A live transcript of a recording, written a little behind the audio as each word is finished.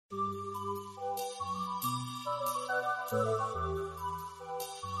Ladies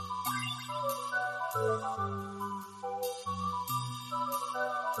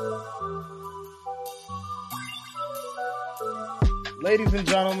and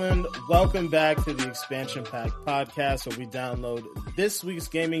gentlemen, welcome back to the Expansion Pack podcast, where we download this week's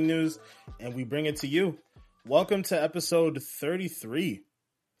gaming news and we bring it to you. Welcome to episode 33.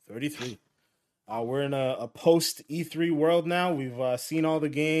 We're in a post E3 world now. We've seen all the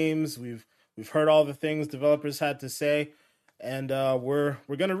games. We've heard all the things developers had to say, and we're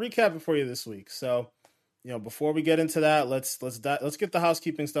gonna recap it for you this week. So, before we get into that, let's get the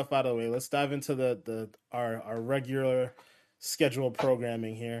housekeeping stuff out of the way. Let's dive into our regular scheduled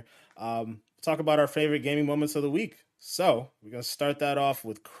programming here. Talk about our favorite gaming moments of the week. So we're gonna start that off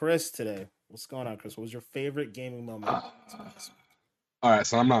with Chris today. What's going on, Chris? What was your favorite gaming moment? All right,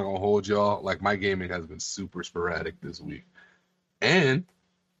 so I'm not gonna hold y'all. Like, my gaming has been super sporadic this week, and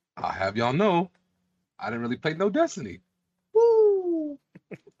I'll have y'all know I didn't really play no Destiny. Woo!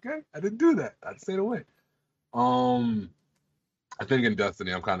 Okay, I didn't do that. I stayed away. I think in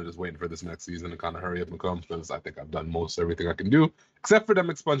Destiny, I'm kind of just waiting for this next season to kind of hurry up and come, because I think I've done most everything I can do, except for them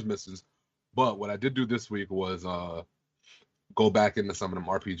expunge missions. But what I did do this week was go back into some of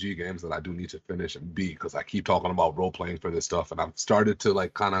them RPG games that I do need to finish and beat, because I keep talking about role-playing for this stuff, and I've started to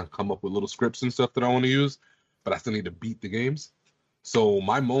like kind of come up with little scripts and stuff that I want to use, but I still need to beat the games. So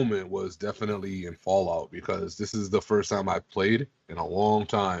my moment was definitely in Fallout, because this is the first time I've played in a long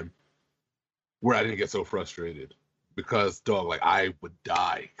time where I didn't get so frustrated. Because, dog, like, I would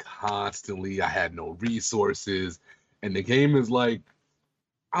die constantly. I had no resources. And the game is like,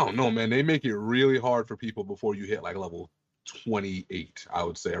 I don't know, man. They make it really hard for people before you hit, like, level 28, I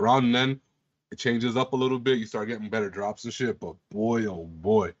would say. Around then, it changes up a little bit. You start getting better drops and shit. But, boy, oh,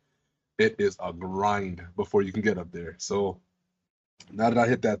 boy, it is a grind before you can get up there. So, now that I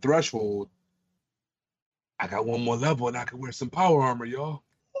hit that threshold, I got one more level, and I can wear some power armor, y'all.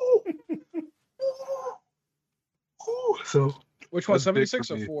 So which one,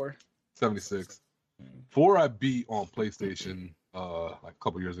 76 or 4? 76. 4 I beat on PlayStation like a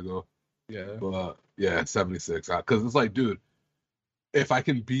couple years ago. Yeah. But yeah, 76. Because it's like, dude, if I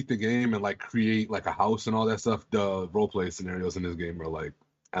can beat the game and like create like a house and all that stuff, the roleplay scenarios in this game are like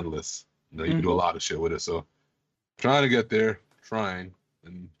endless. You can do a lot of shit with it. So trying to get there, and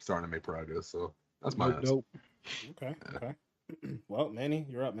starting to make progress. So that's my answer. Dope. Okay. Well, Manny,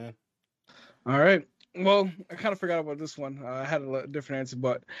 you're up, man. All right. Well, I kind of forgot about this one. I had a different answer,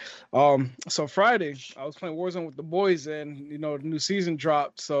 but so Friday I was playing Warzone with the boys, and the new season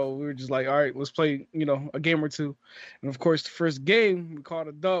dropped, so we were just like, all right, let's play a game or two. And of course, the first game we called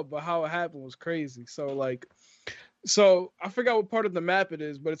a dub, but how it happened was crazy. So I forgot what part of the map it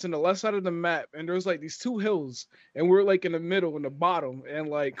is, but it's in the left side of the map, and there's like these two hills, and we're like in the middle, in the bottom, and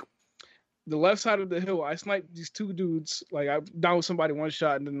like the left side of the hill, I sniped these two dudes. Like, I downed somebody one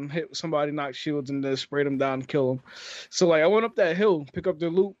shot and then hit somebody, knocked shields, and then sprayed them down and kill them. So, like, I went up that hill, pick up their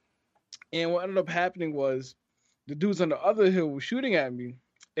loot, and what ended up happening was the dudes on the other hill were shooting at me,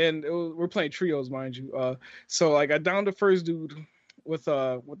 and we're playing trios, mind you. So, like, I downed the first dude with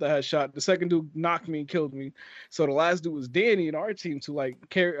the headshot. The second dude knocked me and killed me. So the last dude was Danny in our team to like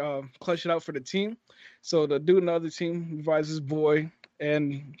clutch it out for the team. So the dude in the other team revives his boy,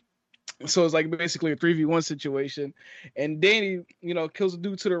 and so it's like basically a 3v1 situation. And Danny, kills a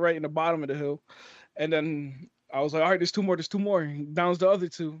dude to the right in the bottom of the hill. And then I was like, all right, there's two more. He downs the other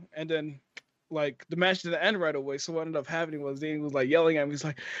two. And then like the match didn't end right away. So what ended up happening was Danny was like yelling at me. He's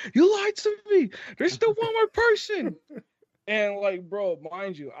like, you lied to me. There's still one more person. And like, bro,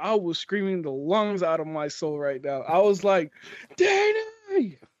 mind you, I was screaming the lungs out of my soul right now. I was like,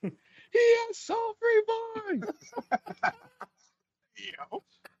 Danny, he has self-revive. Yo.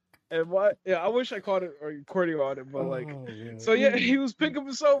 And I wish I caught it or recording on it, but like, so yeah, he was picking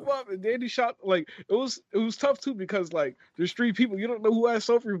himself up, and Danny shot. Like, it was tough too, because like there's 3 people, you don't know who has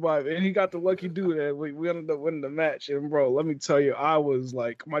self revive, and he got the lucky dude, and we ended up winning the match. And bro, let me tell you, I was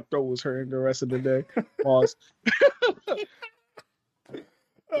like, my throat was hurting the rest of the day. Pause.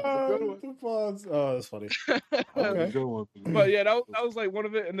 Pause. Oh, that's funny. Okay. But yeah, that was like one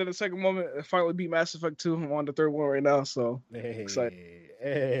of it, and then the second moment, I finally beat Mass Effect 2. I'm on the third one right now, so excited.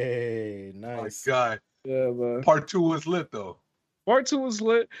 Hey, nice. My God. Yeah, but Part 2 was lit though. Part 2 was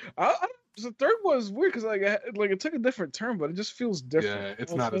lit. The third one was weird because it took a different turn, but it just feels different. Yeah,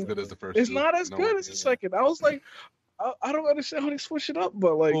 it's not as good as the first. It's not as good as the second. I was like, I don't understand how they switch it up,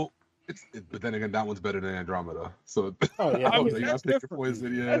 but like. Well, but then again, that one's better than Andromeda. So I mean, that's different.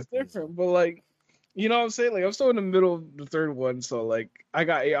 That's different, but like, you know what I'm saying? Like, I'm still in the middle of the third one, so like, I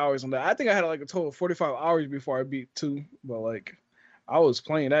got 8 hours on that. I think I had like a total of 45 hours before I beat 2, but like, I was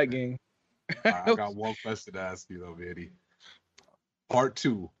playing that game. I got one question to ask you though, Manny. Part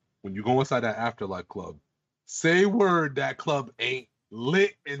 2, when you go inside that Afterlife club, say word that club ain't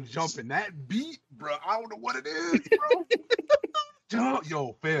lit and jumping. That beat, bro, I don't know what it is, bro.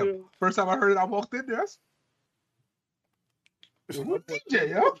 Yo, fam. First time I heard it, I walked in there. Who DJ,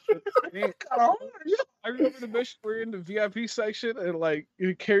 yo? I remember the mission we were in the VIP section and like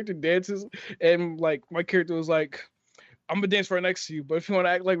your character dances and like my character was like, I'm gonna dance right next to you, but if you want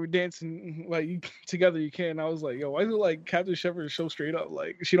to act like we're dancing like together, you can. I was like, yo, why is it like Captain Shepard show straight up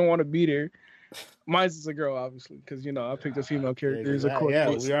like she don't want to be there? Mine's is a girl, obviously, because you know I picked a female character. Yeah,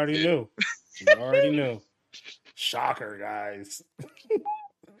 we already knew. We already knew. Shocker, guys.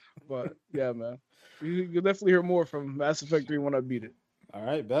 But yeah, man, you'll definitely hear more from Mass Effect 3 when I beat it. All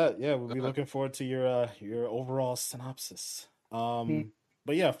right, bet. Yeah, we'll be looking forward to your overall synopsis.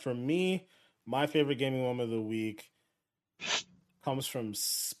 But yeah, for me, my favorite gaming moment of the week comes from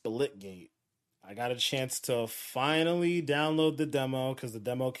Splitgate. I got a chance to finally download the demo because the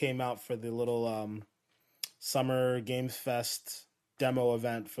demo came out for the little Summer Games Fest demo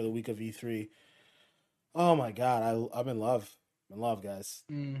event for the week of E3. Oh my god, I'm in love. I'm in love, guys.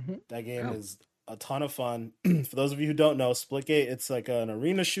 Mm-hmm. That game is a ton of fun. For those of you who don't know, Splitgate, it's like an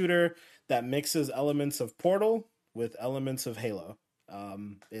arena shooter that mixes elements of Portal with elements of Halo.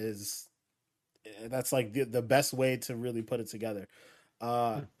 That's like the best way to really put it together.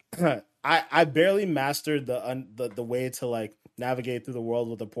 I barely mastered the way to like navigate through the world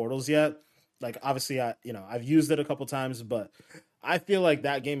with the portals yet. Like obviously I've used it a couple times, but I feel like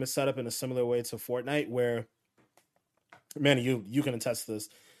that game is set up in a similar way to Fortnite where, man, you can attest to this.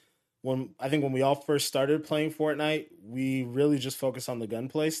 When we all first started playing Fortnite, we really just focused on the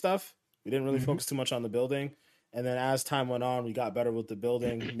gunplay stuff. We didn't really focus too much on the building. And then as time went on, we got better with the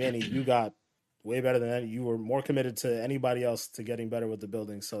building. Manny, you got way better than that. You were more committed to anybody else to getting better with the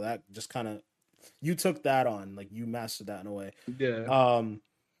building. So that just kind of, you took that on, like you mastered that in a way. Yeah.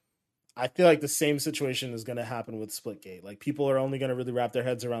 I feel like the same situation is going to happen with Splitgate. Like people are only going to really wrap their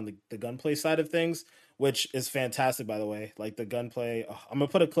heads around the gunplay side of things, which is fantastic, by the way. Like the gunplay, I'm going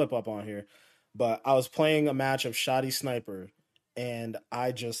to put a clip up on here, but I was playing a match of Shoddy Sniper and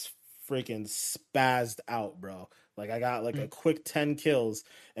I just freaking spazzed out, bro. Like I got like a quick 10 kills.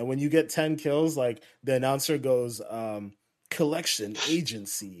 And when you get 10 kills, like the announcer goes, collection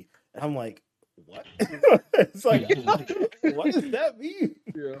agency. And I'm like, what? It's like, what does that mean?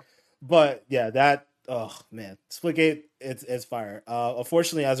 Yeah. But yeah, that, oh man, Splitgate, it's fire.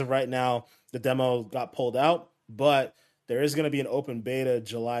 Unfortunately, as of right now, the demo got pulled out, but there is going to be an open beta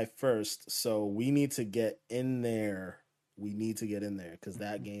July 1st. So we need to get in there. Because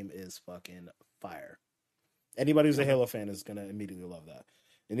that game is fucking fire. Anybody who's a Halo fan is going to immediately love that.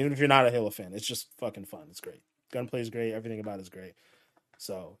 And even if you're not a Halo fan, it's just fucking fun. It's great. Gunplay is great. Everything about it is great.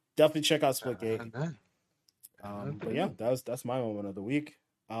 So definitely check out Splitgate. But yeah, that's my moment of the week.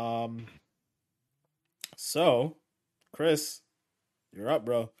 So, Chris, you're up,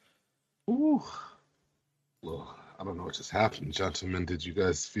 bro. Ooh. Well, I don't know what just happened, gentlemen. Did you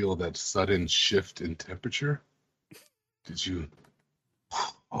guys feel that sudden shift in temperature? Did you?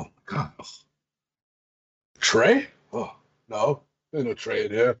 Oh my god. Trey? Oh no, there's no Trey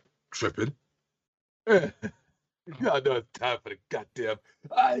in here. Tripping. Y'all know it's time for the goddamn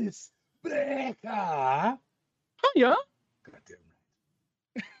icebreaker. Oh yeah. Goddamn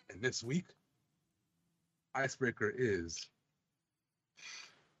right. And this week, icebreaker is,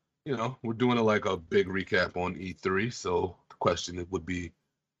 we're doing like a big recap on E3. So the question would be,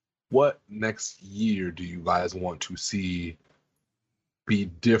 what next year do you guys want to see be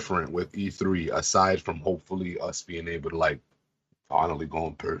different with E3 aside from hopefully us being able to like finally go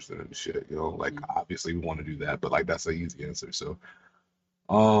in person and shit, like obviously we want to do that, but like that's an easy answer. So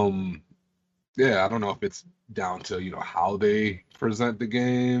yeah, I don't know if it's down to how they present the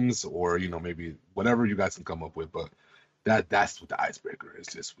games or maybe whatever you guys can come up with, but that's what the icebreaker is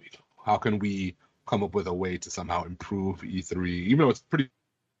this week. How can we come up with a way to somehow improve E3, even though it's pretty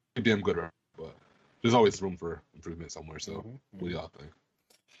damn good, but there's always room for improvement somewhere. So what do y'all think?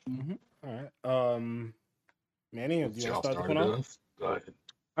 All right. Manny, do you want to start this one off? Go ahead.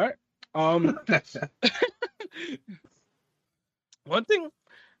 All right. One thing,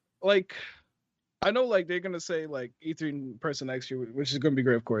 like, I know, like, they're gonna say like E3 in person next year, which is gonna be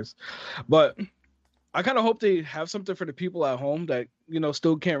great, of course, but I kind of hope they have something for the people at home that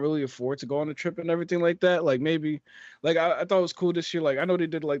still can't really afford to go on a trip and everything like that. Like maybe, like I thought it was cool this year. Like I know they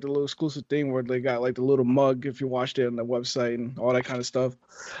did like the little exclusive thing where they got like the little mug if you watched it on the website and all that kind of stuff.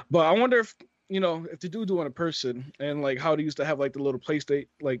 But I wonder if if they do it in person and like how they used to have like the little PlayStation,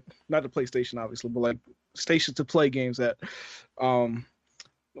 like not the PlayStation obviously, but like stations to play games at,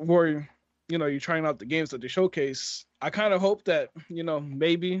 where you're trying out the games that they showcase. I kind of hope that,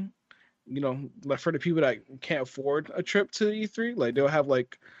 maybe, like for the people that can't afford a trip to E3, like they'll have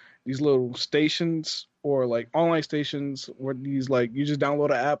like these little stations or like online stations where these like you just download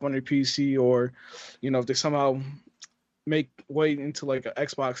an app on your PC, or if they somehow make way into like an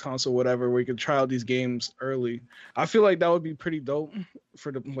Xbox console, whatever, where you can try out these games early. I feel like that would be pretty dope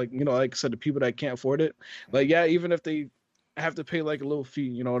for the like like I said, the people that can't afford it. Like yeah, even if they have to pay like a little fee,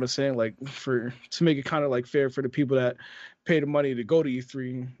 you know what I'm saying? Like to make it kind of like fair for the people that pay the money to go to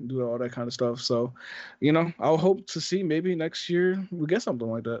E3, do all that kind of stuff. So, I'll hope to see maybe next year we get something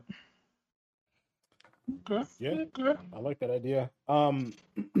like that. Okay. Yeah, I like that idea.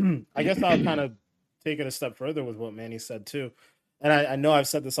 I guess I'll kind of take it a step further with what Manny said too. And I know I've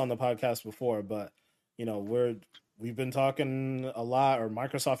said this on the podcast before, but we've been talking a lot, or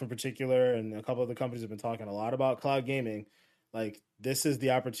Microsoft in particular, and a couple of the companies have been talking a lot about cloud gaming. Like this is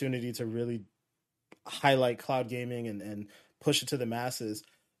the opportunity to really highlight cloud gaming and push it to the masses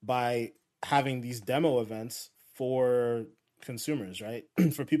by having these demo events for consumers, right?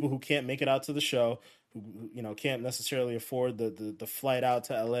 For people who can't make it out to the show, who can't necessarily afford the flight out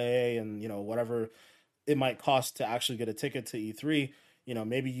to LA and whatever it might cost to actually get a ticket to E3.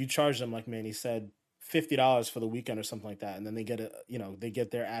 Maybe you charge them, like Manny said, $50 for the weekend or something like that, and then they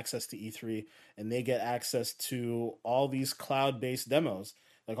get their access to E3, and they get access to all these cloud-based demos,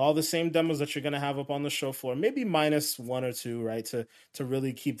 like all the same demos that you're going to have up on the show floor, maybe minus one or two, right, to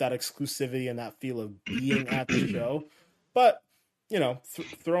really keep that exclusivity and that feel of being at the show. But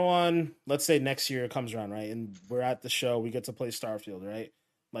throw on, let's say next year comes around, right, and we're at the show, we get to play Starfield, right?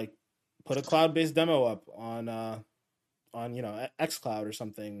 Like, put a cloud-based demo up on xCloud or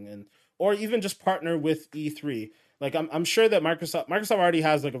something, or even just partner with E3. Like I'm sure that Microsoft already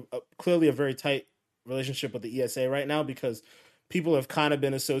has like clearly a very tight relationship with the ESA right now, because people have kind of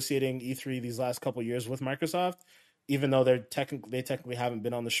been associating E3 these last couple of years with Microsoft, even though they technically haven't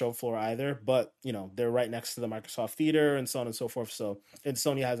been on the show floor either. But they're right next to the Microsoft Theater and so on and so forth. So, and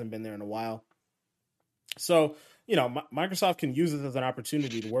Sony hasn't been there in a while. So Microsoft can use it as an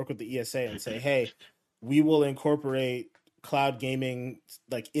opportunity to work with the ESA and say, hey, we will incorporate cloud gaming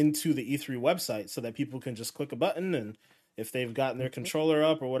like into the E3 website so that people can just click a button, and if they've gotten their controller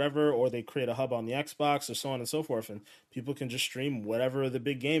up or whatever, or they create a hub on the Xbox or so on and so forth, and people can just stream whatever the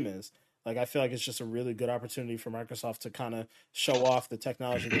big game is. Like, I feel like it's just a really good opportunity for Microsoft to kind of show off the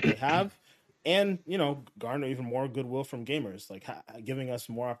technology that they have, and garner even more goodwill from gamers, like giving us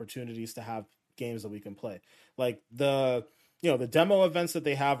more opportunities to have games that we can play. Like the demo events that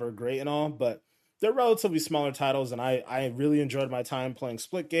they have are great and all, but they're relatively smaller titles, and I really enjoyed my time playing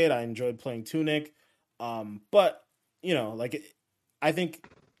Splitgate. I enjoyed playing Tunic, but I think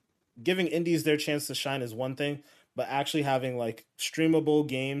giving indies their chance to shine is one thing, but actually having like streamable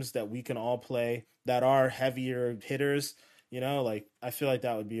games that we can all play that are heavier hitters, I feel like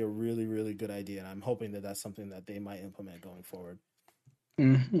that would be a really, really good idea, and I'm hoping that that's something that they might implement going forward.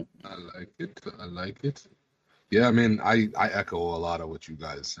 Mm-hmm. I like it. Yeah, I mean, I echo a lot of what you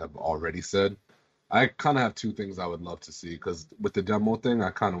guys have already said. I kind of have two things I would love to see, because with the demo thing, I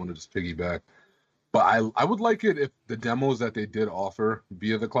kind of want to just piggyback. But I would like it if the demos that they did offer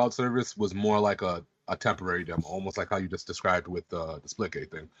via the cloud service was more like a temporary demo, almost like how you just described with the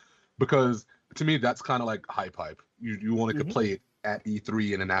Splitgate thing. Because to me, that's kind of like hype. You only could play it at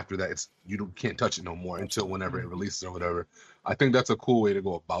E3, and then after that, you can't touch it no more until whenever it releases or whatever. I think that's a cool way to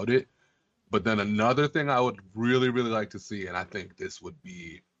go about it. But then another thing I would really, really like to see, and I think this would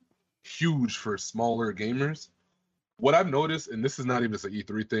be huge for smaller gamers. What I've noticed, and this is not even just an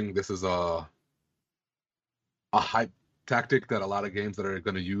E3 thing, this is a hype tactic that a lot of games that are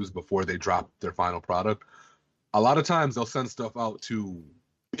going to use before they drop their final product. A lot of times they'll send stuff out to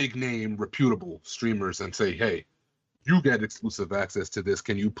big name, reputable streamers and say, hey, you get exclusive access to this.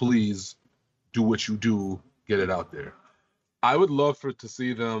 Can you please do what you do, get it out there? I would love to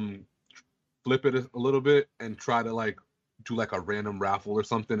see them flip it a little bit and try to do like a random raffle or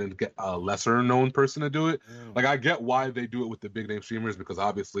something and get a lesser known person to do it. Like, I get why they do it with the big name streamers, because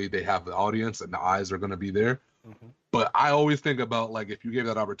obviously they have the audience and the eyes are going to be there. But I always think about, like, if you gave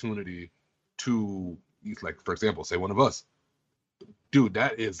that opportunity to, like, for example, say one of us, dude,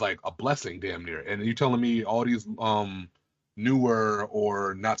 that is like a blessing damn near. And you telling me all these newer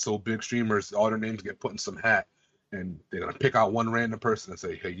or not so big streamers, all their names get put in some hat, and they're going to pick out one random person and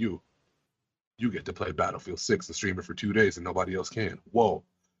say, hey, you get to play Battlefield 6 and stream it for 2 days and nobody else can. Whoa.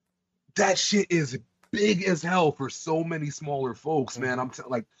 That shit is big as hell for so many smaller folks, man. I'm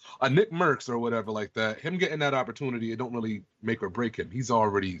like a Nick Merckx or whatever like that. Him getting that opportunity, it don't really make or break him. He's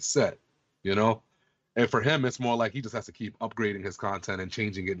already set, And for him, it's more like he just has to keep upgrading his content and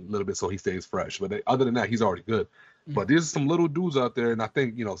changing it a little bit so he stays fresh. But other than that, he's already good. But there's some little dudes out there, and I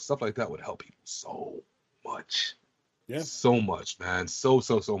think stuff like that would help people so much. Yeah. So much, man. So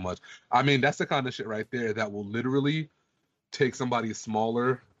much. I mean, that's the kind of shit right there that will literally take somebody's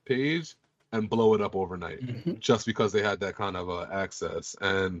smaller page and blow it up overnight just because they had that kind of access.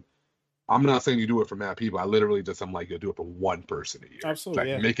 And I'm not saying you do it for mad people. I literally just, I'm like, you'll do it for one person a year.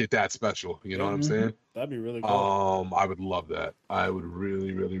 Absolutely. Like, make it that special. You know what I'm saying? That'd be really cool. I would love that. I would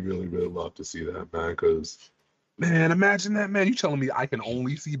really, really, really, really love to see that, man. Because, man, imagine that, man. You telling me I can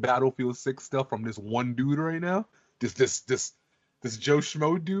only see Battlefield 6 stuff from this one dude right now? This Joe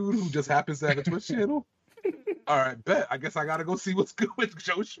Schmo dude who just happens to have a Twitch channel? All right, bet. I guess I gotta go see what's good with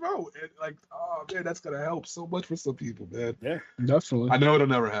Joe Schmo. And like, oh man, that's gonna help so much for some people, man. Yeah, definitely. I know it'll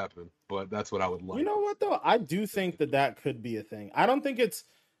never happen, but that's what I would like. You know what though? I do think that could be a thing. I don't think it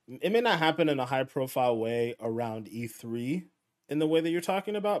may not happen in a high profile way around E3 in the way that you're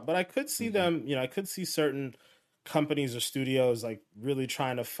talking about, but I could see them, I could see certain companies or studios like really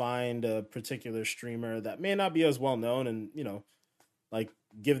trying to find a particular streamer that may not be as well known and, like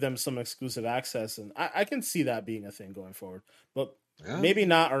give them some exclusive access. And I can see that being a thing going forward, but maybe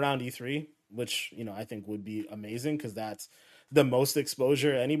not around E3, which, I think would be amazing because that's the most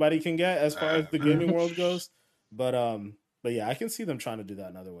exposure anybody can get as far as the gaming world goes. But yeah, I can see them trying to do that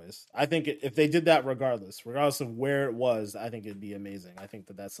in other ways. I think if they did that regardless of where it was, I think it'd be amazing. I think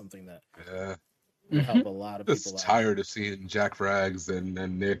that's something that would help a lot of people. Just tired of seeing Jack Frags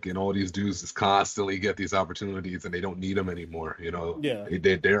and Nick and all these dudes just constantly get these opportunities and they don't need them anymore. Yeah,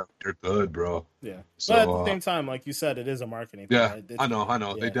 they're good, bro. Yeah, so, but at the same time, like you said, it is a marketing thing. Yeah, right? I know.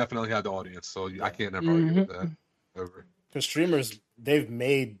 Yeah. They definitely have the audience, so I can't never argue with that. Ever. Because streamers, they've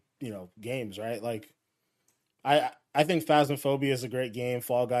made games, right? Like, I think Phasmophobia is a great game.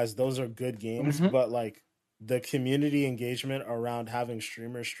 Fall Guys, those are good games, but like the community engagement around having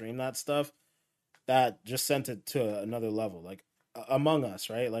streamers stream that stuff, that just sent it to another level. Like Among Us,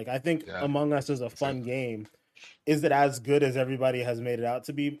 right? Like I think Among Us is a fun game. Is it as good as everybody has made it out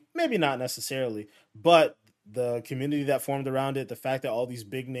to be? Maybe not necessarily, but the community that formed around it, the fact that all these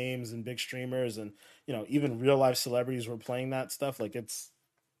big names and big streamers and even real life celebrities were playing that stuff, like it's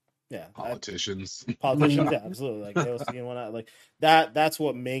politicians, yeah, absolutely. Like AOC and whatnot, like that's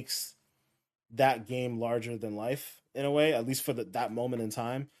what makes that game larger than life in a way, at least for that moment in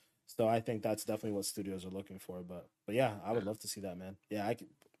time. So I think that's definitely what studios are looking for. But yeah, I would love to see that, man. Yeah, I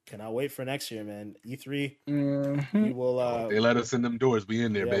cannot wait for next year, man. E3, we will. They let us in them doors. We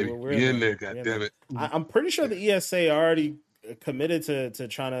in there, baby. We in there. God damn it. I'm pretty sure the ESA already committed to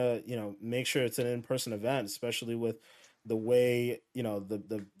trying to make sure it's an in-person event, especially with the way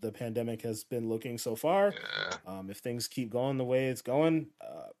the pandemic has been looking so far. If things keep going the way it's going,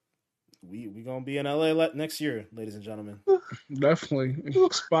 we gonna be in LA next year, ladies and gentlemen. Definitely.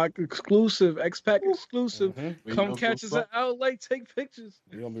 Xpac exclusive, X-Pac exclusive. Come catch us at LA, take pictures.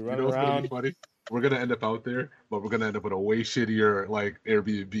 We're gonna be running around. Funny? We're gonna end up out there, but we're gonna end up with a way shittier like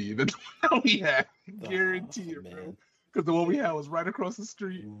Airbnb than the one we had. Guarantee it, bro. Because the one we had was right across the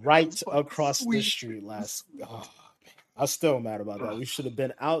street. Right across the street last. Oh, I'm still mad about that. We should have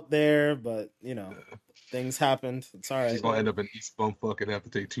been out there, but things happened. It's all right. She's gonna end up in East Bumfuck and have to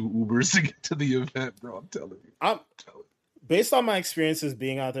take 2 Ubers to get to the event, bro. I'm telling you. Based on my experiences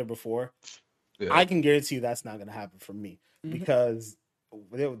being out there before, I can guarantee you that's not gonna happen for me because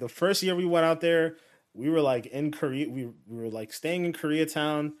the first year we went out there, we were like in Korea. We were like staying in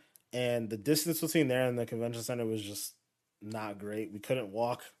Koreatown, and the distance between there and the convention center was just not great. We couldn't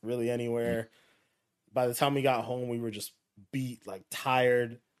walk really anywhere. By the time we got home, we were just beat, like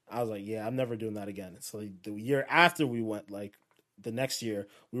tired. I was like, yeah, I'm never doing that again. So the year after we went, like the next year,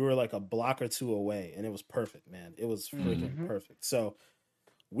 we were like a block or 2 away, and it was perfect, man. It was freaking perfect. So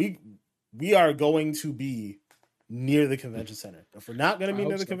we are going to be near the convention center. If we're not going to be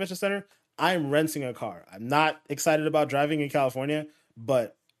near the convention center, I'm renting a car. I'm not excited about driving in California,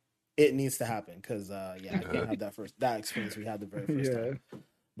 but it needs to happen because I can't have that experience we had the very first time.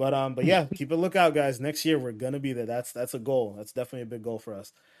 But yeah, keep a lookout, guys. Next year we're gonna be there. That's a goal. That's definitely a big goal for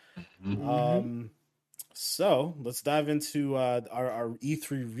us. So let's dive into our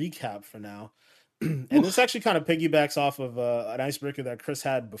E3 recap for now. And this actually kind of piggybacks off of an icebreaker that Chris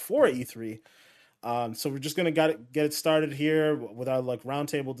had before E3. So we're just gonna get it started here with our like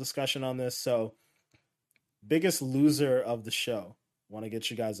roundtable discussion on this. So, biggest loser of the show. Want to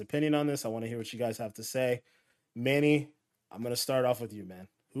get you guys' opinion on this. I want to hear what you guys have to say. Manny, I'm gonna start off with you, man.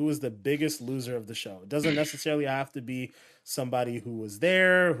 Who is the biggest loser of the show? It doesn't necessarily have to be somebody who was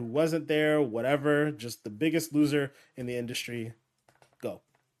there, who wasn't there, whatever. Just the biggest loser in the industry. Go.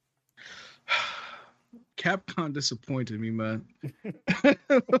 Capcom disappointed me, man.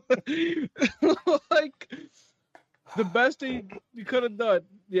 Like the best thing you could have done.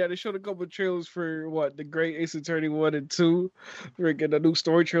 Yeah, they showed a couple of trailers for what the Great Ace Attorney 1 and 2. Freaking the new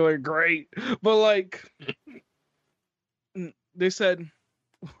story trailer, great. But like they said,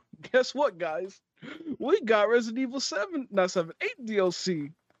 guess what, guys? We got Resident Evil 7, not 7, 8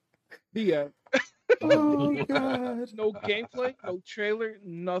 DLC. Yeah. Oh god. No gameplay, no trailer,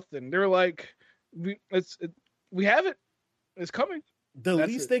 nothing. They're like, we have it. It's coming. The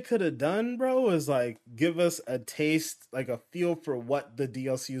That's least it. they could have done, bro, is like give us a taste, like a feel for what the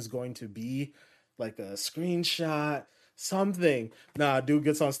DLC is going to be, like a screenshot, something. Nah, dude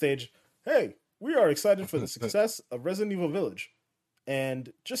gets on stage. Hey, we are excited for the success of Resident Evil Village,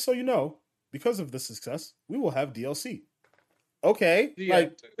 and just so you know, because of the success, we will have DLC. Okay, The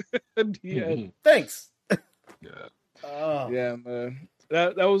like end. The end. thanks. Yeah. Yeah, man.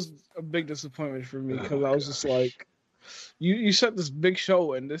 That was a big disappointment for me because I was just like, you set this big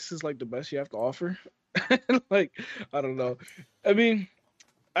show and this is like the best you have to offer. Like, I don't know. I mean,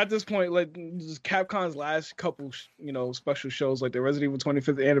 at this point, like just Capcom's last couple, special shows, like the Resident Evil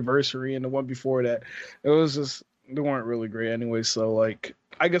 25th anniversary and the one before that, it was just they weren't really great anyway. So like,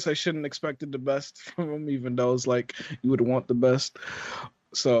 I guess I shouldn't expected the best from them, even though it's like you would want the best.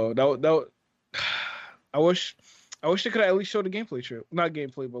 So that I wish they could at least show the gameplay trailer, not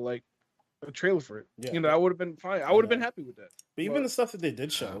gameplay, but like a trailer for it. Yeah. I would have been fine. I would have been happy with that. But even the stuff that they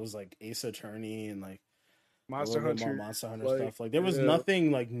did show was like Ace Attorney and like Monster Hunter stuff. Like there was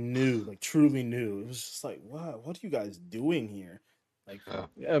nothing like new, like truly new. It was just like, what are you guys doing here? Like,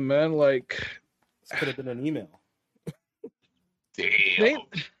 yeah, man. Like this could have been an email. Damn.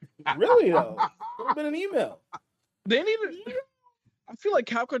 Really though, could have been an email. They need to. I feel like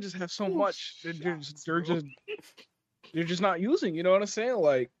Capcom just have so much that they're just not using. You know what I'm saying?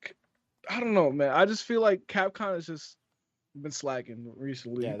 Like, I don't know, man. I just feel like Capcom has just been slacking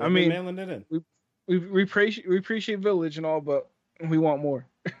recently. Yeah, I mean, mailing it in. We appreciate Village and all, but we want more.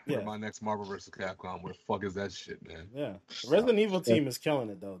 Yeah. My next Marvel vs. Capcom. Where the fuck is that shit, man? Yeah, the Resident Evil team is killing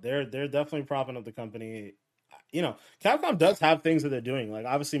it though. They're definitely propping up the company. Capcom does have things that they're doing. Like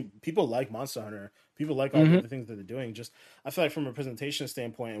obviously, people like Monster Hunter. People like all the other things that they're doing. Just I feel like from a presentation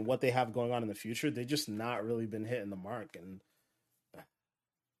standpoint and what they have going on in the future, they just not really been hitting the mark. And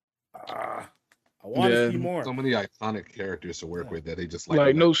I want to see more. So many iconic characters to work with that they just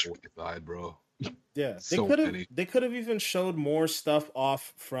like no side, bro. Yeah, So they could have even showed more stuff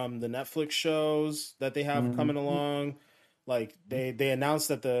off from the Netflix shows that they have coming along. Like they announced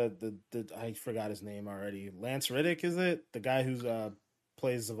that the I forgot his name already. Lance Reddick, is it? The guy who's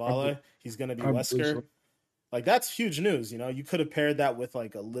plays Zavala. He's gonna be Wesker. So. Like that's huge news. You could have paired that with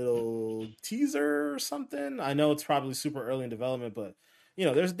like a little teaser or something. I know it's probably super early in development, but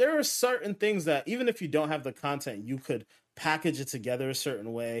there are certain things that even if you don't have the content, you could package it together a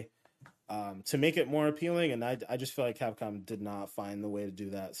certain way to make it more appealing. And I just feel like Capcom did not find the way to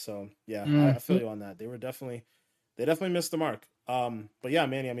do that. So yeah, I feel you on that. They definitely missed the mark. But yeah,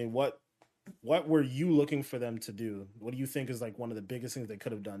 Manny, I mean, what were you looking for them to do? What do you think is like one of the biggest things they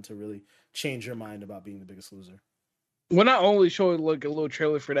could have done to really change your mind about being the biggest loser? Well, not only showing like a little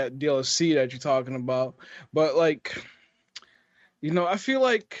trailer for that DLC that you're talking about, but like, I feel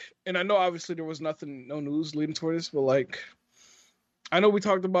like, and I know obviously there was no news leading toward this, but like, I know we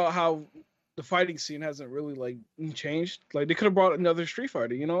talked about how the fighting scene hasn't really like changed. Like they could have brought another Street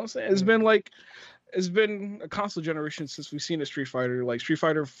Fighter. You know what I'm saying? It's been a console generation since we've seen a Street Fighter. Like Street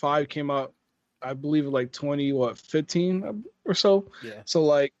Fighter 5 came out, I believe, like 2015 or so. Yeah. So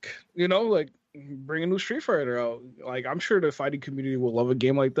like, bring a new Street Fighter out. Like I'm sure the fighting community will love a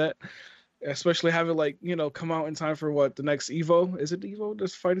game like that, especially have it like come out in time for the next Evo. Is it Evo?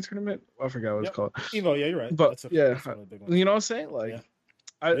 This fighting tournament? I forgot what it's called. Evo. Yeah, you're right. But that's a big one. You know what I'm saying? Like. Yeah.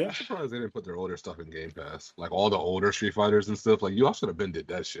 I'm surprised they didn't put their older stuff in Game Pass. Like all the older Street Fighters and stuff. Like you all should have been did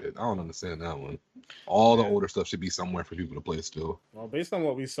that shit. I don't understand that one. All the older stuff should be somewhere for people to play still. Well, based on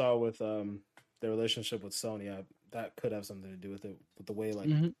what we saw with their relationship with Sony, that could have something to do with it. With the way like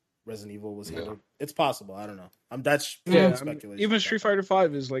Resident Evil was handled. It's possible. I don't know. That's speculation. Even Street Fighter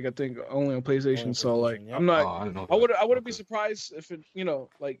 5 is like I think only on PlayStation. So like I'm not. I wouldn't be surprised if it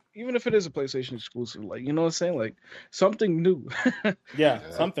like even if it is a PlayStation exclusive. Like you know what I'm saying? Like something new.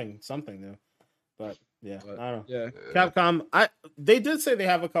 something new. But I don't know. Yeah. Capcom. They did say they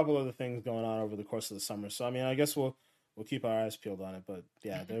have a couple other things going on over the course of the summer. So I mean, I guess we'll keep our eyes peeled on it. But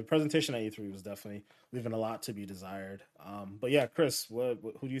yeah, the presentation at E3 was definitely leaving a lot to be desired. But yeah, Chris, who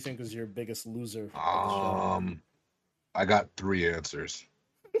do you think is your biggest loser? I got 3 answers.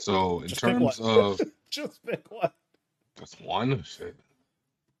 So in terms of just pick one. Just one? Shit.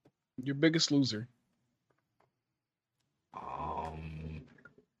 Your biggest loser. Um,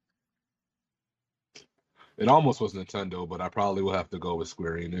 it almost was Nintendo, but I probably will have to go with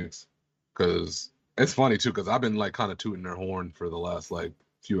Square Enix because it's funny too. Because I've been like kind of tooting their horn for the last like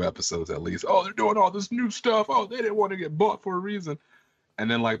few episodes at least. Oh, they're doing all this new stuff. Oh, they didn't want to get bought for a reason. And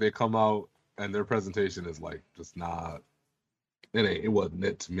then like they come out and their presentation is like just not. It wasn't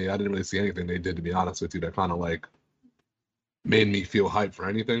it to me. I didn't really see anything they did, to be honest with you, that kind of like made me feel hyped for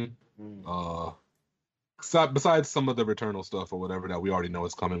anything. Besides some of the Returnal stuff or whatever that we already know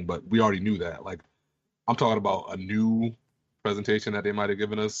is coming, but we already knew that. Like I'm talking about a new presentation that they might have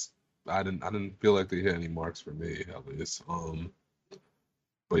given us. I didn't feel like they hit any marks for me at least.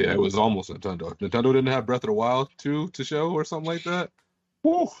 But yeah, it was almost Nintendo. If Nintendo didn't have Breath of the Wild 2 to show or something like that,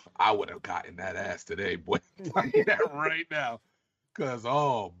 whew, I would have gotten that ass today, boy. Tell you that right now. Cause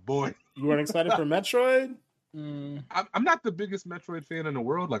oh boy, you weren't excited for Metroid? I'm not the biggest Metroid fan in the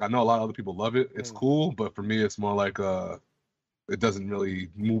world. Like I know a lot of other people love it. It's cool, but for me, it's more like it doesn't really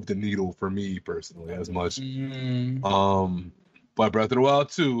move the needle for me personally as much. But Breath of the Wild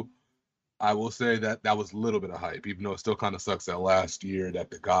 2, I will say that was a little bit of hype, even though it still kind of sucks that last year that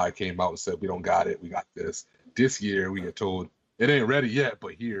the guy came out and said we don't got it, we got this. This year we get told it ain't ready yet,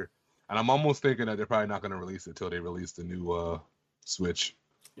 but here. And I'm almost thinking that they're probably not going to release it until they release the new Switch.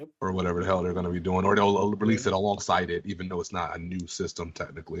 Yep. Or whatever the hell they're going to be doing, or they'll release it alongside it, even though it's not a new system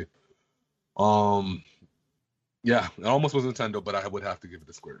technically. Yeah, it almost was Nintendo, but I would have to give it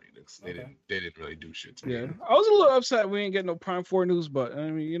to Square Enix. They didn't really do shit to me. Yeah, I was a little upset we didn't get no Prime 4 news, but I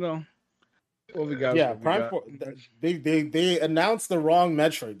mean, you know, what we got. Yeah, Prime 4. They announced the wrong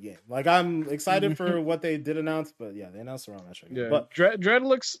Metroid game. Like I'm excited for what they did announce, but yeah, they announced the wrong Metroid game. But Dread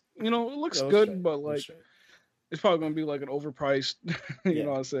looks, you know, it looks good, but like. It's probably gonna be like an overpriced, you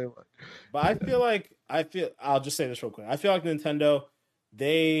know what I'm saying? But I'll just say this real quick. I feel like Nintendo,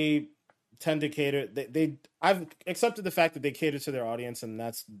 they tend to cater. I've accepted the fact that they cater to their audience, and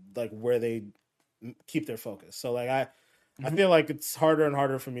that's like where they keep their focus. So like I feel like it's harder and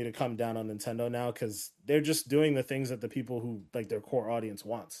harder for me to come down on Nintendo now because they're just doing the things that the people who like their core audience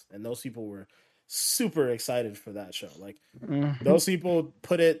wants, and those people were super excited for that show. Like those people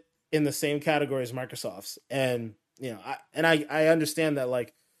put it in the same category as Microsoft's. And, you know, I understand that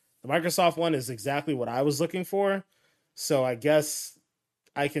like the Microsoft one is exactly what I was looking for. So I guess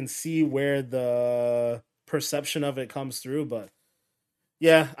I can see where the perception of it comes through, but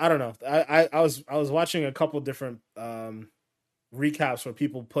yeah, I don't know. I was watching a couple different recaps where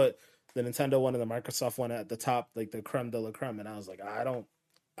people put the Nintendo one and the Microsoft one at the top, like the creme de la creme. And I was like, I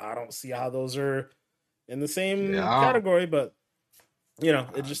don't see how those are in the same category, but you know,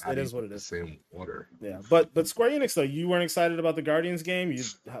 it is what it is. Same order. Yeah, but Square Enix though, you weren't excited about the Guardians game. You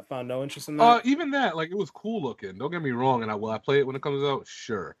found no interest in that. Even that, like, it was cool looking. Don't get me wrong, and will I play it when it comes out?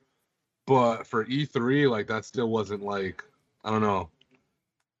 Sure, but for E3, like that still wasn't like I don't know.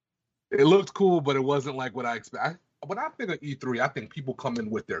 It looked cool, but it wasn't like what I expect. When I think of E3, I think people come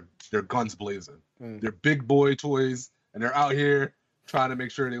in with their guns blazing, their big boy toys, and they're out here trying to make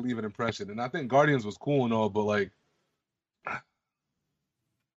sure they leave an impression. And I think Guardians was cool and all, but like.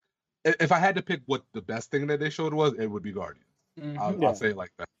 If I had to pick what the best thing that they showed was, it would be Guardians. I'll say it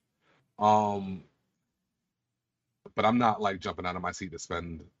like that. But I'm not like jumping out of my seat to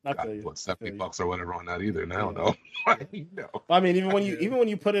spend $70 or whatever on that either. Now, no. No. I mean, even when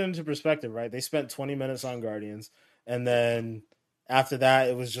you put it into perspective, right? They spent 20 minutes on Guardians, and then after that,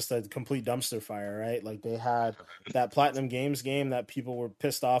 it was just a complete dumpster fire, right? Like they had that Platinum Games game that people were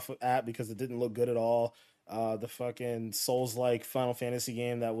pissed off at because it didn't look good at all. The fucking Souls-like Final Fantasy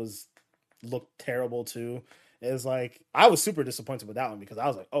game that looked terrible too. It was like I was super disappointed with that one because I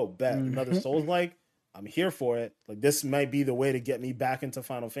was like, oh, bet another Souls-like. I'm here for it. Like this might be the way to get me back into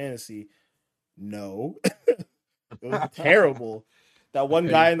Final Fantasy. No, it was terrible. That one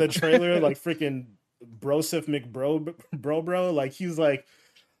guy in the trailer, like freaking Brosif McBro, like he's like,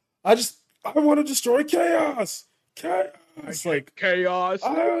 I want to destroy chaos. It's like chaos.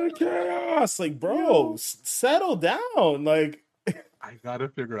 Chaos. Like, bro, settle down. Like, I gotta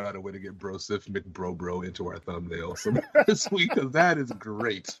figure out a way to get Brosif McBro into our thumbnail this week because that is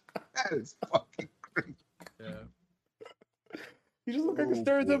great. That is fucking great. Yeah. He just looked like a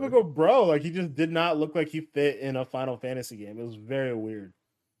stereotypical bro. Like he just did not look like he fit in a Final Fantasy game. It was very weird.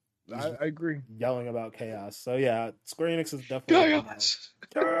 I agree. Yelling about chaos. So yeah, Square Enix is definitely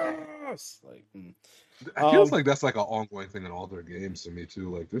chaos. Like. It feels like that's like an ongoing thing in all their games to me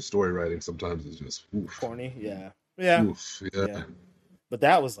too. Like their story writing sometimes is just corny. Yeah. Oof, yeah. But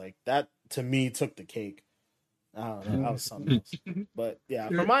that was like that to me took the cake. I don't know. That was something else. But yeah,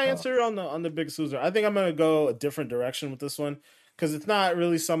 for my answer on the Big Loser, I think I'm gonna go a different direction with this one because it's not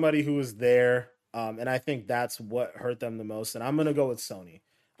really somebody who was there And I think that's what hurt them the most. And I'm gonna go with Sony.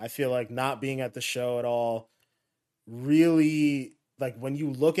 I feel like not being at the show at all really, like, when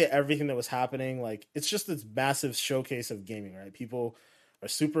you look at everything that was happening, like, it's just this massive showcase of gaming, right? People are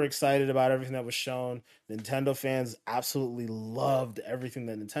super excited about everything that was shown. Nintendo fans absolutely loved everything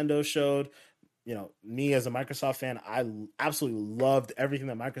that Nintendo showed. Me as a Microsoft fan, I absolutely loved everything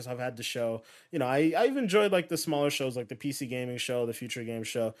that Microsoft had to show. I even enjoyed like the smaller shows, like the PC gaming show, the Future Game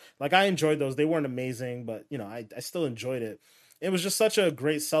show. Like, I enjoyed those. They weren't amazing, but I still enjoyed it. It was just such a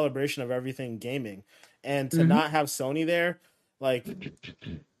great celebration of everything gaming. And to not have Sony there, like,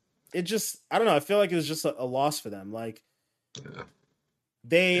 it just, I don't know. I feel like it was just a loss for them. Like, Yeah.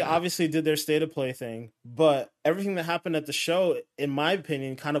 they obviously did their state of play thing, but everything that happened at the show, in my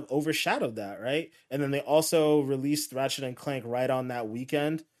opinion, kind of overshadowed that, right? And then they also released Ratchet and Clank right on that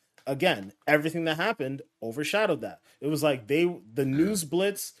weekend. Again, everything that happened overshadowed that. It was like the news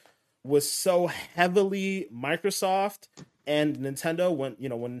blitz was so heavily Microsoft and Nintendo when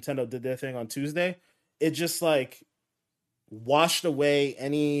Nintendo did their thing on Tuesday, it just like washed away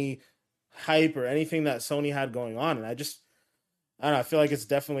any hype or anything that Sony had going on. And I don't know. I feel like it's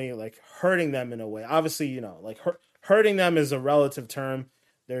definitely like hurting them in a way. Obviously, like hurting them is a relative term.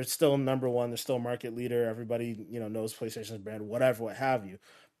 They're still number one. They're still market leader. Everybody, knows PlayStation's brand, whatever, what have you.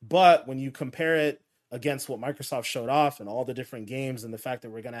 But when you compare it against what Microsoft showed off and all the different games and the fact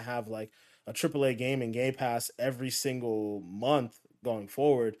that we're going to have like a AAA game in Game Pass every single month going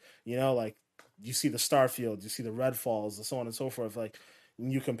forward, like you see the Starfield, you see the Redfalls, and so on and so forth. Like,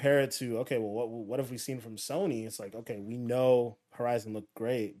 when you compare it to, okay, well, what have we seen from Sony? It's like, okay, we know Horizon looked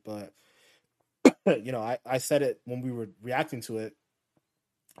great, but I said it when we were reacting to it.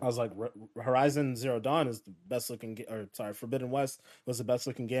 I was like, Horizon Zero Dawn is the best looking, or sorry, Forbidden West was the best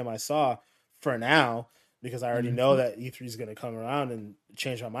looking game I saw for now, because I already know that E3 is going to come around and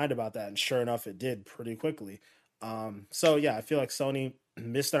change my mind about that. And sure enough, it did pretty quickly. So yeah, I feel like Sony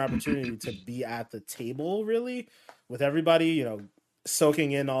missed an opportunity to be at the table really with everybody,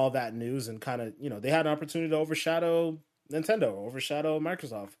 soaking in all that news, and kind of, they had an opportunity to overshadow Nintendo, overshadow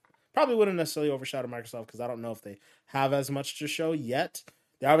Microsoft. Probably wouldn't necessarily overshadow Microsoft because I don't know if they have as much to show yet.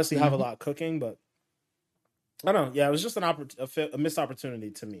 They obviously have a lot cooking, but I don't know. Yeah, it was just a missed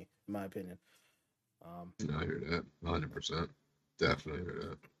opportunity to me, in my opinion. I hear that 100%. Definitely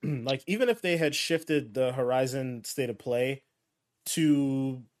hear that. Like, even if they had shifted the Horizon state of play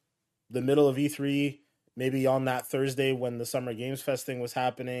to the middle of E3, maybe on that Thursday when the Summer Games Fest thing was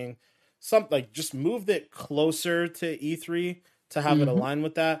happening, just moved it closer to E3 to have it align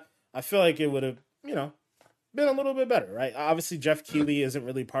with that, I feel like it would have, been a little bit better, right? Obviously, Jeff Keighley isn't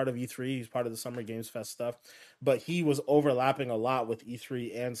really part of E3. He's part of the Summer Games Fest stuff, but he was overlapping a lot with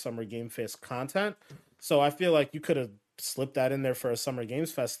E3 and Summer Game Fest content. So I feel like you could have slipped that in there for a Summer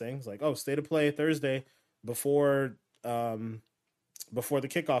Games Fest thing. It's like, oh, state of play Thursday before the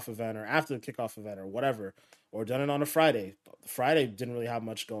kickoff event or after the kickoff event or whatever, or done it on a Friday. Friday didn't really have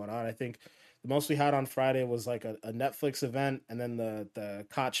much going on. I think the most we had on Friday was like a Netflix event, and then the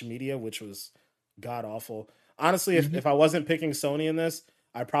Koch Media, which was god awful. Honestly, if I wasn't picking Sony in this,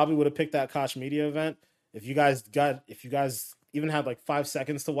 I probably would have picked that Koch Media event. If you guys even had like 5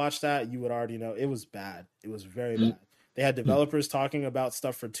 seconds to watch that, you would already know it was bad. It was very bad. They had developers talking about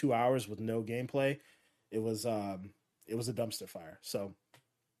stuff for 2 hours with no gameplay. It was a dumpster fire. So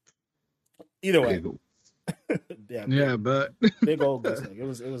either way, yeah, but big old mistake. It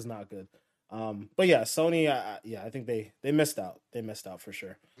was not good. But yeah, Sony, I think they missed out. They missed out for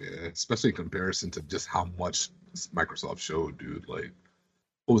sure. Yeah, especially in comparison to just how much Microsoft showed, dude. Like,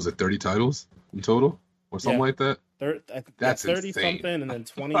 what was it, 30 titles in total or something like that? That's 30 insane. something, and then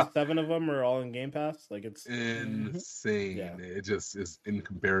 27 of them are all in Game Pass. Like, it's insane. Yeah. It just is, in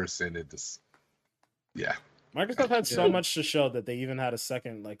comparison. It just, yeah. Microsoft had so much to show that they even had a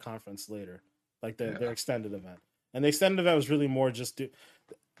second like conference later, like their extended event. And the extended event was really more just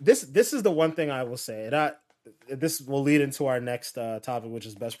this is the one thing I will say. This will lead into our next topic, which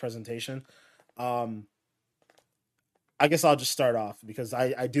is best presentation. I guess I'll just start off because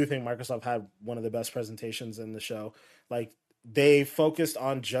I do think Microsoft had one of the best presentations in the show. Like, they focused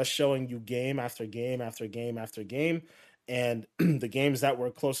on just showing you game after game after game after game. And the games that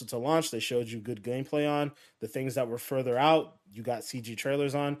were closer to launch, they showed you good gameplay on. The things that were further out, you got CG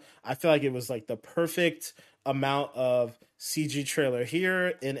trailers on. I feel like it was like the perfect amount of CG trailer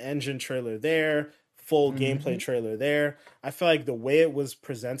here, an engine trailer there, full gameplay trailer there. I feel like the way it was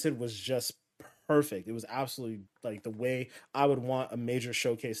presented was just perfect. It was absolutely like the way I would want a major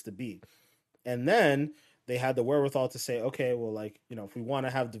showcase to be. And then they had the wherewithal to say, okay, well, like, if we want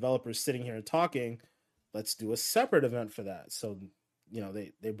to have developers sitting here and talking, let's do a separate event for that. So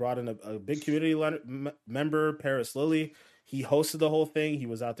they brought in a big community member, Paris Lilly. He hosted the whole thing. He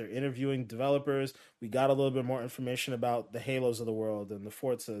was out there interviewing developers. We got a little bit more information about the Halos of the world and the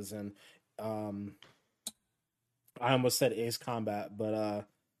Forzas and I almost said Ace Combat, but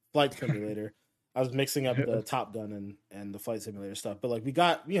Flight Simulator. I was mixing up the Top Gun and the Flight Simulator stuff. But like we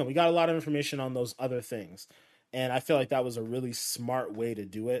got a lot of information on those other things. And I feel like that was a really smart way to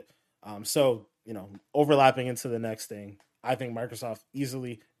do it. So, overlapping into the next thing, I think Microsoft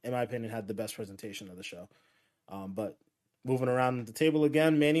easily, in my opinion, had the best presentation of the show. But moving around the table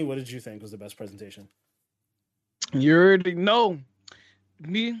again, Manny, what did you think was the best presentation? You already know.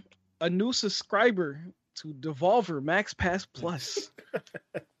 Me, a new subscriber to Devolver Max Pass Plus.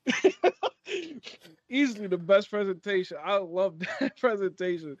 Easily the best presentation. I love that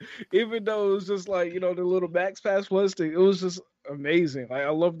presentation. Even though it was just like, the little Max Pass Plus thing, it was just amazing. Like I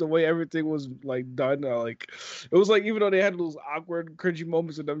love the way everything was like done. It was like, even though they had those awkward, cringy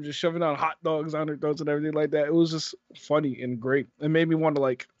moments of them just shoving out hot dogs on their throats and everything like that, it was just funny and great. It made me want to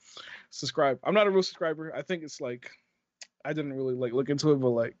like subscribe. I'm not a real subscriber. I think it's like I didn't really like look into it,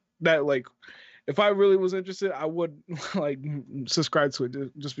 but like that, like if I really was interested, I would like subscribe to it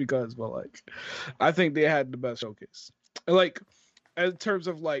just because. But like, I think they had the best showcase. And like, in terms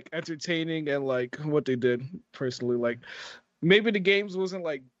of like entertaining and like what they did personally, like maybe the games wasn't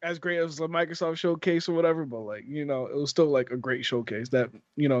like as great as the Microsoft showcase or whatever, but like it was still like a great showcase that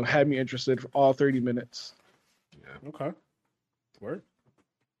had me interested for all 30 minutes. Yeah. Okay. Word.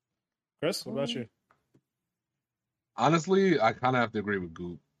 Chris, what about you? Honestly, I kind of have to agree with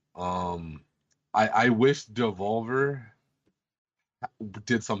Goop. I wish Devolver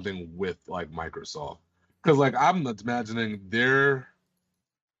did something with like Microsoft, because like I'm imagining their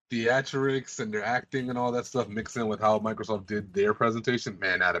theatrics and their acting and all that stuff mixing with how Microsoft did their presentation.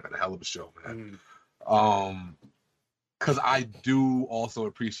 Man, that'd have been a hell of a show, man. Because I do also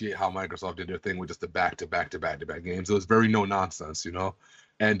appreciate how Microsoft did their thing with just the back-to-back games. It was very no nonsense,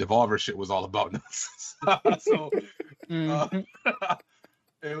 and Devolver shit was all about nonsense. So.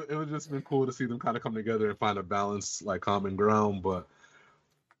 It would just been cool to see them kind of come together and find a balance, like common ground. But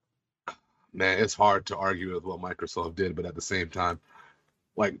man, it's hard to argue with what Microsoft did. But at the same time,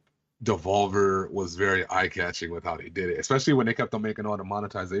 like Devolver was very eye-catching with how they did it, especially when they kept on making all the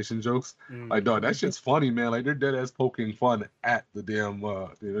monetization jokes. Like, dog, that shit's funny, man. Like they're dead ass poking fun at the damn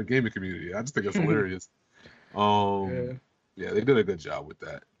the gaming community. I just think it's hilarious. Yeah, they did a good job with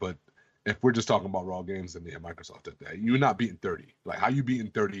that. But if we're just talking about raw games, then yeah, Microsoft did that. You're not beating 30. Like, how you beating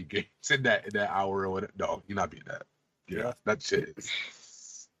 30 games in that hour or whatever? No, you're not beating that. Yeah. That shit is.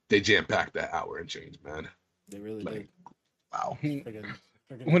 They jam-packed that hour and change, man. They really did. Wow.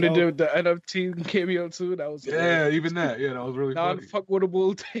 When they did the NFT cameo too, that was even that. Yeah, that was really funny.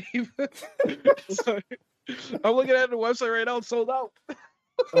 Non-fuckwittable tape. I'm looking at the website right now, it's sold out.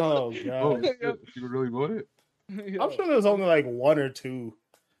 Oh god. You really bought it? I'm sure there's only like one or two.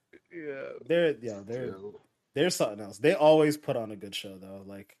 Yeah. They're something else. They always put on a good show though.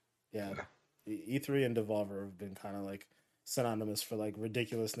 Like, E3 and Devolver have been kind of like synonymous for like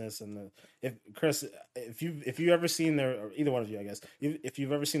ridiculousness. And if you've ever seen or either one of you, I guess, if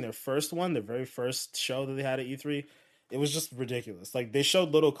you've ever seen their first one, their very first show that they had at E3, it was just ridiculous. Like they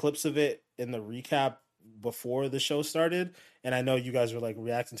showed little clips of it in the recap before the show started, and I know you guys were like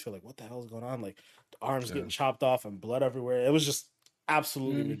reacting to it, like, what the hell is going on? Like arms getting chopped off and blood everywhere. It was just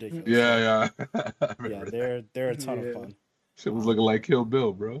absolutely ridiculous. Yeah. They're a ton of fun. Shit was looking like Kill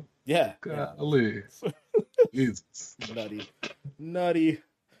Bill, bro. Yeah. Golly. Jesus. Nutty.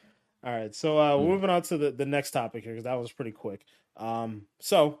 All right, so we're moving on to the next topic here because that was pretty quick.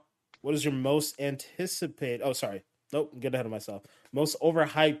 So what is your most anticipated? Oh, sorry. Nope, get ahead of myself. Most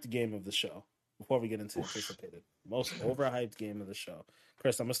overhyped game of the show before we get into anticipated. Most overhyped game of the show.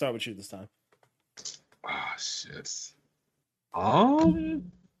 Chris, I'm gonna start with you this time. Ah, shit.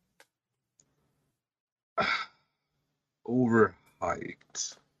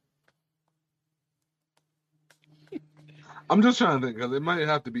 Overhyped. I'm just trying to think because it might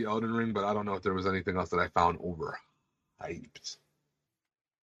have to be Elden Ring, but I don't know if there was anything else that I found overhyped. Hey,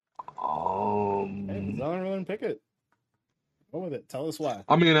 Elden Ring, pick it. Go with it. Tell us why.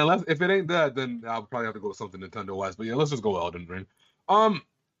 I mean, if it ain't that, then I'll probably have to go with something Nintendo wise. But yeah, let's just go Elden Ring.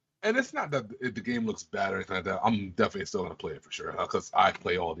 And it's not that if the game looks bad or anything like that. I'm definitely still gonna play it for sure because I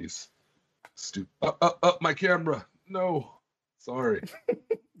play all these stupid. My camera. No, sorry.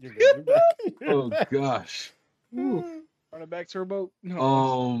 You're back. Oh gosh. Run it back, Turbo.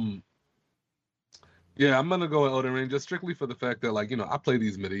 No. Yeah, I'm gonna go with Elden Ring just strictly for the fact that, like, I play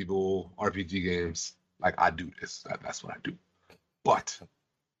these medieval RPG games. Like, I do this. That's what I do. But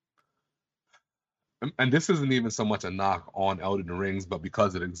and this isn't even so much a knock on Elden Rings, but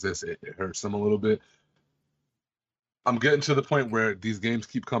because it exists, it hurts them a little bit. I'm getting to the point where these games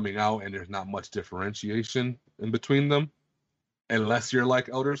keep coming out and there's not much differentiation in between them, unless you're like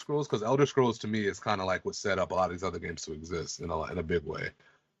Elder Scrolls, because Elder Scrolls to me is kind of like what set up a lot of these other games to exist in a big way.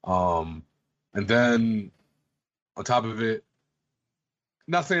 And then on top of it,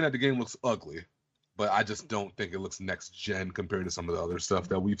 not saying that the game looks ugly, but I just don't think it looks next gen compared to some of the other stuff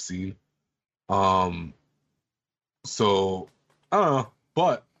that we've seen. So I don't know,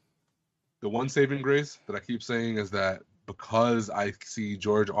 but the one saving grace that I keep saying is that because I see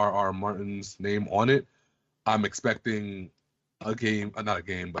George R.R. Martin's name on it, I'm expecting a game, not a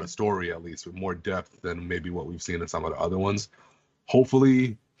game, but a story at least with more depth than maybe what we've seen in some of the other ones.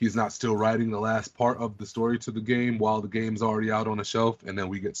 Hopefully, he's not still writing the last part of the story to the game while the game's already out on the shelf, and then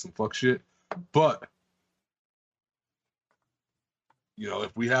we get some fuck shit. But you know,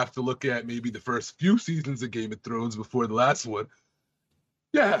 if we have to look at maybe the first few seasons of Game of Thrones before the last one,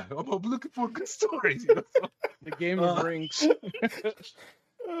 yeah, I'm looking for good stories. You know? The Game of Rings.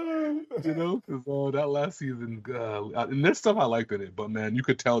 You know, because that last season, and there's stuff I liked in it, but man, you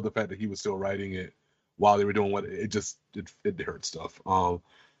could tell the fact that he was still writing it while they were doing what it hurt stuff.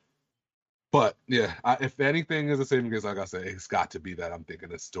 But yeah, if anything is a saving grace, like I said, it's got to be that I'm thinking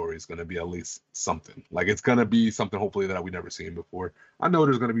this story is going to be at least something. Like it's going to be something, hopefully, that we've never seen before. I know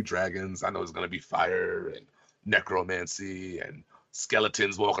there's going to be dragons. I know there's going to be fire and necromancy and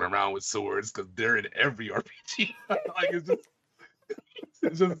skeletons walking around with swords because they're in every RPG. Like it's just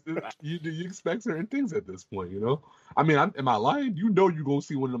you expect certain things at this point, you know. I mean, am I lying? You know, you gonna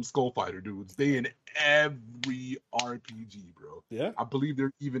see one of them Skull Fighter dudes. They in every RPG, bro. Yeah, I believe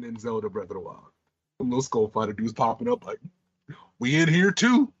they're even in Zelda Breath of the Wild. Some of those Skull Fighter dudes popping up like, we in here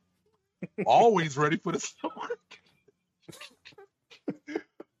too. Always ready for the sword.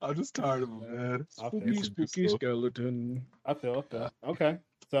 I'm just tired of them, man. Spooky skeleton. I feel. Okay.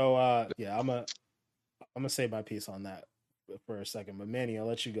 So yeah, I'm gonna say my piece on that for a second, but Manny, I'll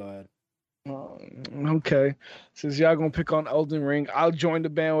let you go ahead. Okay, since y'all gonna pick on Elden Ring, I'll join the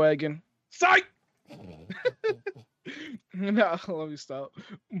bandwagon. Psych. No, let me stop.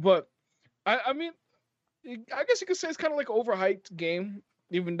 But I mean, I guess you could say it's kind of like an overhyped game,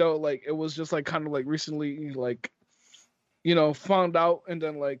 even though like it was just like kind of like recently like, you know, found out and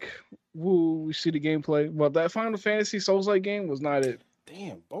then like, woo, we see the gameplay. But that Final Fantasy Souls-like game was not it.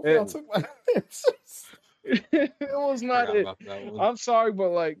 Damn, both of y'all took my answers. It was not it. I'm sorry, but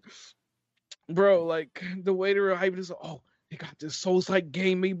like, bro, like the way they were hyping is, oh, they got this Souls-like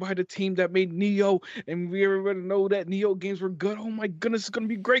game made by the team that made Neo, and we everybody know that Neo games were good. Oh my goodness, it's gonna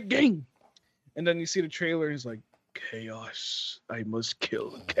be a great game. And then you see the trailer, and it's like, chaos. I must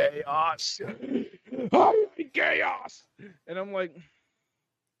kill chaos. I hate chaos. And I'm like,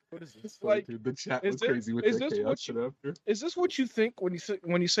 what is this? Like, dude, the chat was crazy with that chaos. Is this what you think when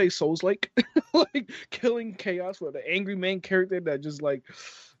you say Souls-like? Like killing chaos with an angry main character that just like,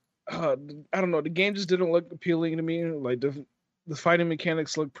 I don't know. The game just didn't look appealing to me. Like the fighting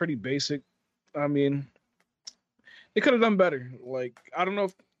mechanics look pretty basic. I mean, they could have done better. Like I don't know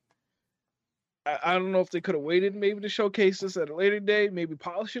if they could have waited maybe to showcase this at a later date, maybe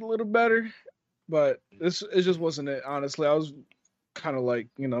polish it a little better. But it just wasn't it. Honestly, I was kind of like,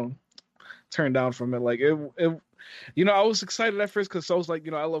 you know, turned down from it. Like it you know, I was excited at first because Souls like,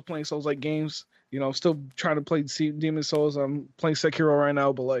 you know, I love playing Souls like games. You know, I'm still trying to play Demon Souls. I'm playing Sekiro right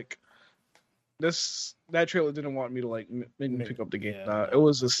now, but like that trailer didn't want me to like make me pick up the game. Yeah, it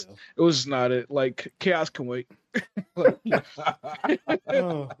was just not it. Like chaos can wait. I'm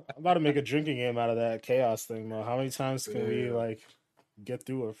about to make a drinking game out of that chaos thing, bro. How many times can we like get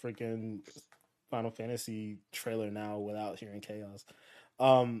through a freaking Final Fantasy trailer now without hearing chaos?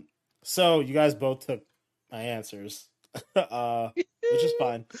 So you guys both took my answers, which is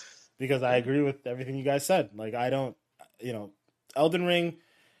fine because I agree with everything you guys said. Like I don't, you know, Elden Ring.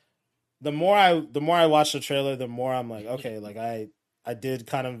 The more I watch the trailer, the more I'm like, okay, like I did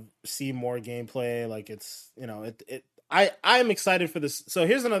kind of see more gameplay. Like it's, you know, I'm excited for this. So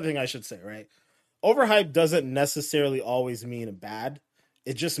here's another thing I should say, right? Overhyped doesn't necessarily always mean bad.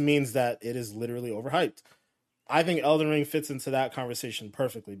 It just means that it is literally overhyped. I think Elden Ring fits into that conversation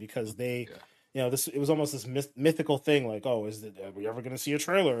perfectly because you know, it was almost this mythical thing. Like, oh, are we ever going to see a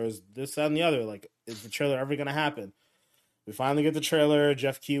trailer? Is this, that, and the other? Like, is the trailer ever going to happen? We finally get the trailer.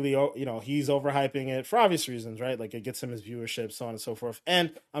 Jeff Keighley, you know, he's overhyping it for obvious reasons, right? Like it gets him his viewership, so on and so forth.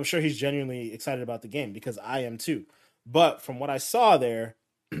 And I'm sure he's genuinely excited about the game because I am too. But from what I saw there,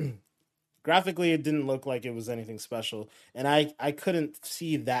 graphically, it didn't look like it was anything special. And I couldn't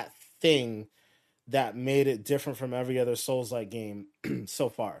see that thing that made it different from every other Souls-like game so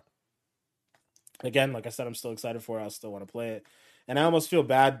far. again, like I said, I'm still excited for it. I still want to play it, and I almost feel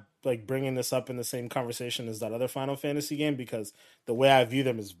bad like bringing this up in the same conversation as that other Final Fantasy game because the way I view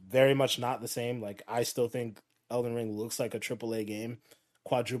them is very much not the same. Like I still think Elden Ring looks like a triple A game,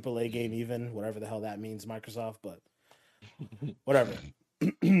 quadruple A game, even whatever the hell that means, Microsoft. But whatever.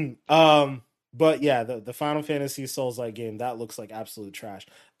 But yeah, the Final Fantasy Souls like game that looks like absolute trash.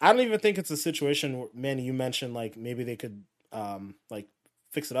 I don't even think it's a situation where, Manny, you mentioned like maybe they could like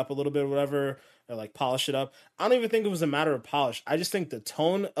fix it up a little bit or whatever, or like polish it up. I don't even think it was a matter of polish. I just think the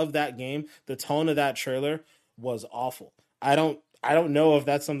tone of that game, the tone of that trailer was awful. I don't know if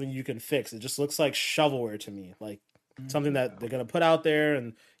that's something you can fix. It just looks like shovelware to me, like something that they're gonna put out there,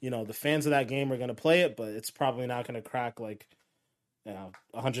 and the fans of that game are gonna play it, but it's probably not gonna crack like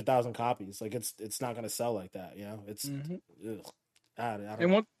 100,000 copies. Like it's not gonna sell like that. It's ugh. I don't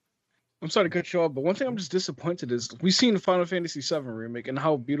And know. I'm sorry to cut you off, but one thing I'm just disappointed is we seen the Final Fantasy VII remake and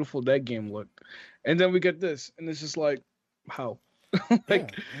how beautiful that game looked, and then we get this, and it's just like, how?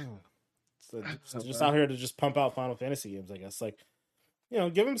 Like, Yeah. So just out here to just pump out Final Fantasy games, I guess. Like,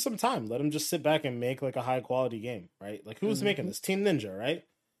 give them some time. Let them just sit back and make like a high quality game, right? Like, who's making this? Team Ninja, right?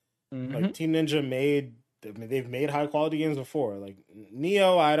 Like Team Ninja made. I mean, they've made high quality games before. Like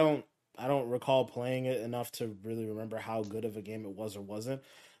Neo, I don't recall playing it enough to really remember how good of a game it was or wasn't.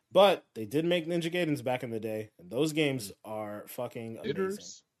 But they did make Ninja Gaidens back in the day, and those games are fucking amazing.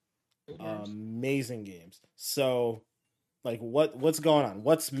 Hitters. Amazing games. So, like, what's going on?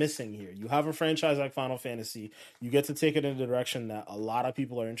 What's missing here? You have a franchise like Final Fantasy. You get to take it in a direction that a lot of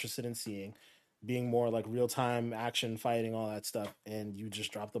people are interested in seeing, being more like real time action, fighting, all that stuff, and you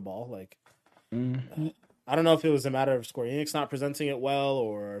just drop the ball. Like, I don't know if it was a matter of Square Enix not presenting it well,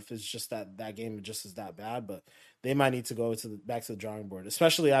 or if it's just that game just is that bad. But they might need to go back to the drawing board,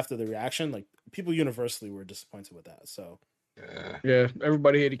 especially after the reaction. Like people universally were disappointed with that. So yeah,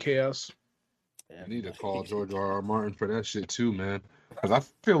 everybody hated Chaos. I need to call George R.R. Martin for that shit too, man. Because I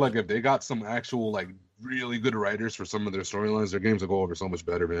feel like if they got some actual like really good writers for some of their storylines, their games will go over so much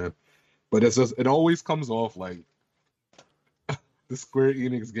better, man. But it's just it always comes off like the Square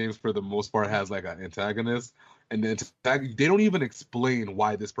Enix games for the most part has like an antagonist, and the they don't even explain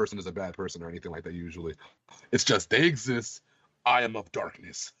why this person is a bad person or anything like that. Usually, it's just they exist. I am of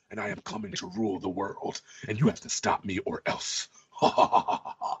darkness, and I am coming to rule the world, and you have to stop me or else.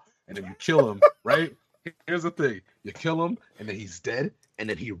 And then you kill him, right? Here's the thing: you kill him, and then he's dead, and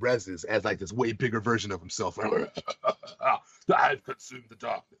then he reses as like this way bigger version of himself. I've consumed the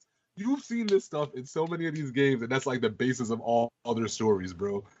darkness. You've seen this stuff in so many of these games, and that's like the basis of all other stories,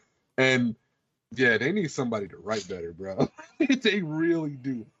 bro. And yeah, they need somebody to write better, bro. They really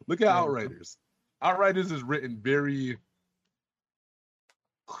do. Look at Outriders. Outriders is written very.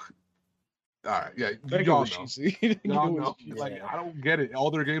 All right, yeah, y'all know. Y'all know. Like, I don't get it. All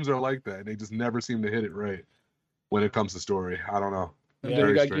their games are like that, and they just never seem to hit it right when it comes to story. I don't know. And then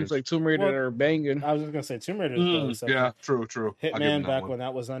you got games like Tomb Raider that are banging. I was just gonna say Tomb Raider. Yeah, true. Hitman back when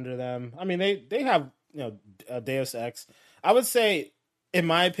that was under them. I mean, they have Deus Ex. I would say, in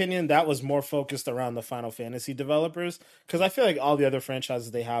my opinion, that was more focused around the Final Fantasy developers because I feel like all the other franchises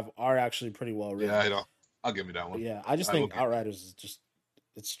they have are actually pretty well written. Yeah, I know. I'll give you that one. But yeah, I just think Outriders is just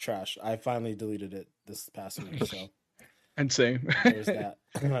it's trash. I finally deleted it this past week. So and same. There's that.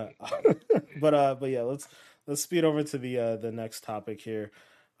 But yeah, let's speed over to the next topic here.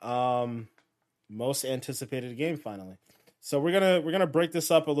 Most anticipated game finally. So we're gonna break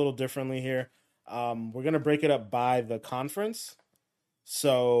this up a little differently here. We're gonna break it up by the conference.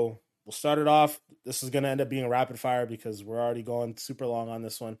 So we'll start it off. This is gonna end up being a rapid fire because we're already going super long on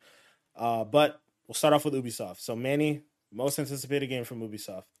this one. But we'll start off with Ubisoft. So Manny, most anticipated game from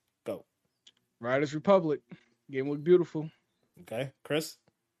Ubisoft. Go. Riders Republic. Game looked beautiful. Okay, Chris.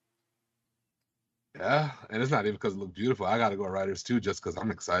 Yeah, and it's not even because it looked beautiful. I got to go Riders too, just because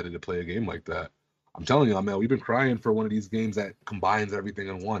I'm excited to play a game like that. I'm telling y'all, man, we've been crying for one of these games that combines everything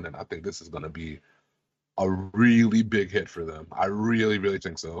in one, and I think this is going to be a really big hit for them. I really, really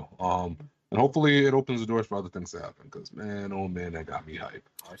think so. And hopefully it opens the doors for other things to happen. Because man, oh man, that got me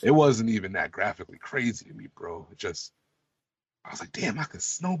hyped. It wasn't even that graphically crazy to me, bro. It just, I was like, damn, I could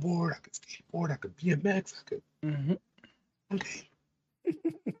snowboard, I could skateboard, I could BMX, I could. Okay.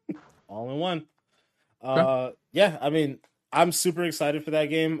 All in one. Yeah, I mean, I'm super excited for that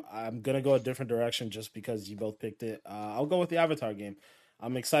game. I'm gonna go a different direction just because you both picked it. I'll go with the Avatar game.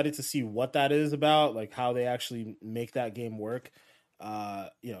 I'm excited to see what that is about, like how they actually make that game work.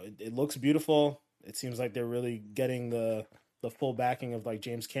 It looks beautiful. It seems like they're really getting the full backing of like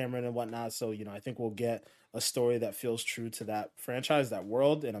James Cameron and whatnot. So, I think we'll get a story that feels true to that franchise, that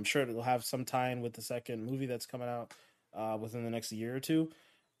world, and I'm sure it'll have some tie-in with the second movie that's coming out within the next year or two.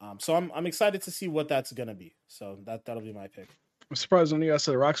 So I'm excited to see what that's gonna be. So that'll be my pick. I'm surprised when you guys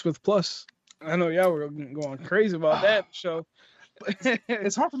said Rocksmith Plus. I know y'all were going crazy about that show.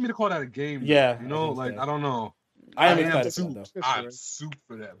 It's hard for me to call that a game. Yeah, you know, I don't know. I am I excited for that though. I'm soup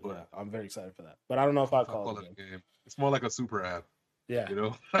for that, but yeah, I'm very excited for that. But I don't know if I'll call it a game. It's more like a super app. Yeah, you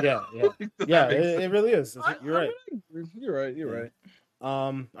know. Yeah. It really is. You're right. You're right.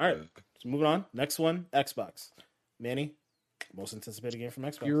 All right. So moving on. Next one, Xbox. Manny, most anticipated game from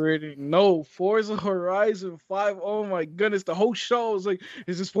Xbox. You already know Forza Horizon 5. Oh my goodness, the whole show was like,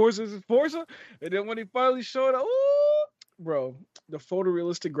 "Is this Forza? Is this Forza?" And then when he finally showed up, ooh, bro, the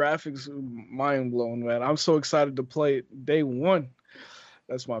photorealistic graphics, mind blown, man. I'm so excited to play it day one.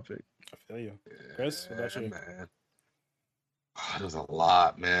 That's my pick. I feel you, Chris. What about you? Man. There's a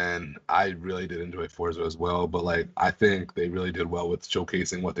lot, man. I really did enjoy Forza as well, but like I think they really did well with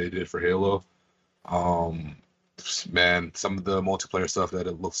showcasing what they did for Halo. Man, some of the multiplayer stuff that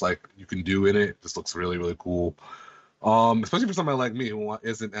it looks like you can do in it just looks really, really cool. Especially for somebody like me who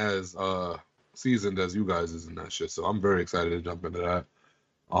isn't as seasoned as you guys is in that shit. So I'm very excited to jump into that.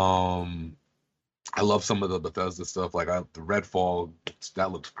 I love some of the Bethesda stuff, like the Redfall,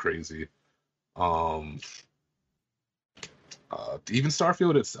 that looked crazy. Even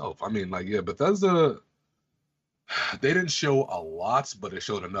Starfield itself. I mean, like, yeah, Bethesda, they didn't show a lot, but it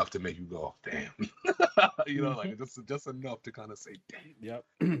showed enough to make you go, damn. You know, like just enough to kind of say, damn. Yep.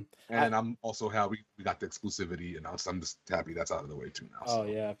 And I'm also happy we got the exclusivity, and I'm just happy that's out of the way too now. Oh,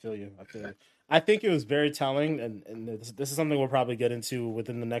 yeah, I feel you. I think it was very telling, and this is something we'll probably get into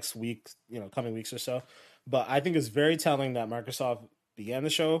within the next week, coming weeks or so. But I think it's very telling that Microsoft began the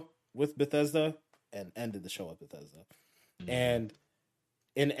show with Bethesda and ended the show with Bethesda. And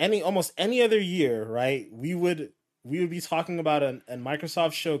in almost any other year, right, we would be talking about a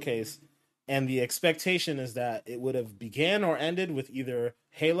Microsoft showcase, and the expectation is that it would have began or ended with either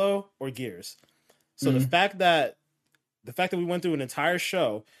Halo or Gears. So the fact that we went through an entire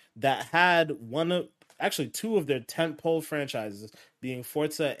show that had two of their tentpole franchises being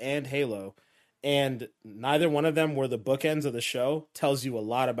Forza and Halo, and neither one of them were the bookends of the show, tells you a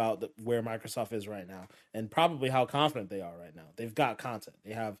lot about where Microsoft is right now, and probably how confident they are right now. They've got content.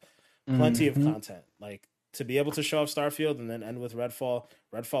 They have plenty of content. Like, to be able to show off Starfield and then end with Redfall.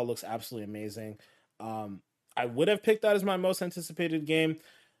 Redfall looks absolutely amazing. I would have picked that as my most anticipated game,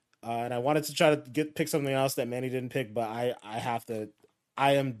 and I wanted to try to pick something else that Manny didn't pick, but I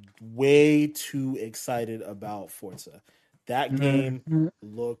am way too excited about Forza. That game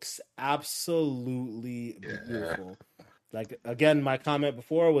looks absolutely beautiful. Like, again, my comment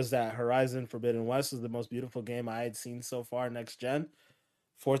before was that Horizon Forbidden West was the most beautiful game I had seen so far next gen.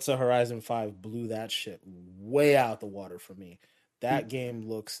 Forza Horizon 5 blew that shit way out the water for me. That game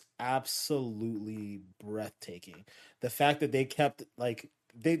looks absolutely breathtaking. The fact that they kept, like,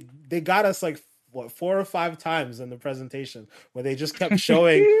 they got us, like, 4 or 5 times in the presentation where they just kept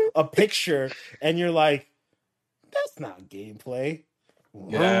showing a picture and you're like, that's not gameplay.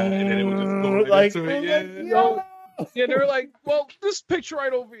 Yeah, and then it would just go right into it. Yeah, they're like, well, this picture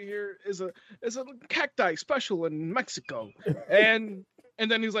right over here is a cacti special in Mexico, and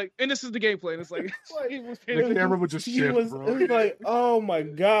then he's like, and this is the gameplay, and it's like, the camera would just shift, bro. It was like, oh my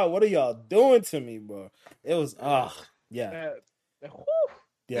god, what are y'all doing to me, bro? It was, yeah.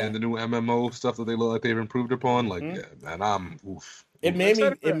 Yeah. And the new MMO stuff that they look like they've improved upon, like, yeah, man, I'm oof. It made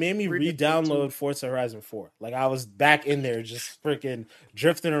me re-download Forza Horizon 4. Like, I was back in there just freaking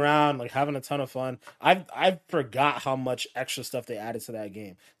drifting around, like having a ton of fun. I forgot how much extra stuff they added to that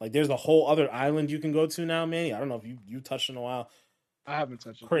game. Like, there's a whole other island you can go to now, Manny. I don't know if you touched in a while. I haven't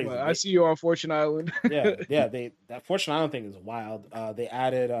touched it. Crazy. I see you on Fortune Island. yeah. That Fortune Island thing is wild. They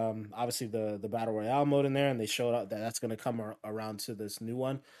added obviously the Battle Royale mode in there, and they showed up that's going to come around to this new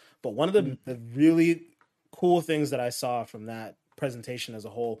one. But one of the really cool things that I saw from that presentation as a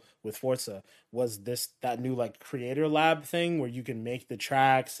whole with Forza was that new, like, creator lab thing where you can make the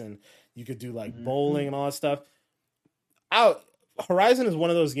tracks and you could do, like, bowling and all that stuff. Horizon is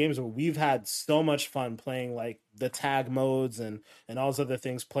one of those games where we've had so much fun playing, like, the tag modes and all those other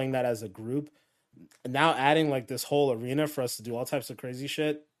things, playing that as a group. And now adding, like, this whole arena for us to do all types of crazy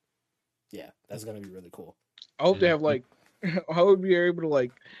shit. Yeah, that's going to be really cool. I hope they have, like, I would be able to,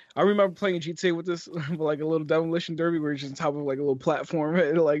 like, I remember playing GTA with this, like a little demolition derby where you're just on top of, like, a little platform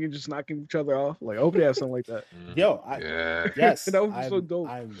and, like, you're just knocking each other off. Like, I hope they have something like that. Yes, that would be so dope.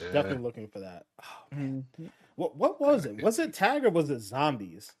 I'm definitely looking for that. Oh, what was it? Was it tag or was it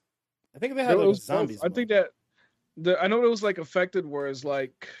zombies? I think they had zombies. I think that I know it was, like, affected, whereas,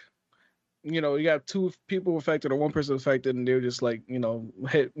 like, you got 2 people affected or 1 person affected, and they're just, like,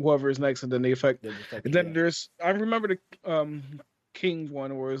 hit whoever is next, and then they affect. And then I remember King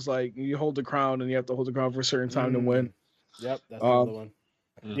one where it's like you hold the crown and you have to hold the crown for a certain time to win. Yep, that's another one.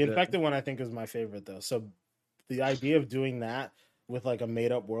 Mm. The infected one I think is my favorite though. So the idea of doing that with like a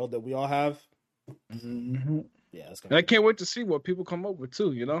made up world that we all have, yeah, that's And I can't wait to see what people come up with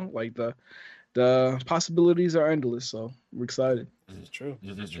too. You know, like the possibilities are endless. So we're excited. This is true.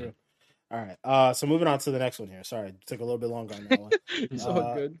 This is true. All right. So moving on to the next one here. Sorry, it took a little bit longer on that one. It's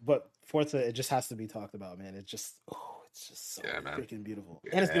all good. But Forza, it just has to be talked about, man. It's just so Yeah, man. freaking beautiful.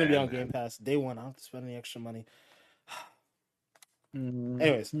 Yeah, And it's gonna be on man. Game Pass day one. I don't have to spend any extra money. Mhm.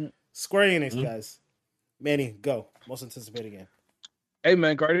 Anyways, Square Enix, guys. Manny, go. Most anticipated game. Hey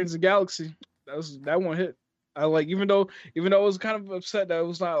man, Guardians of the Galaxy. That one hit. I like even though I was kind of upset that it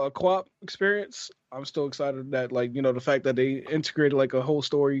was not a co-op experience, I'm still excited that like, you know, the fact that they integrated like a whole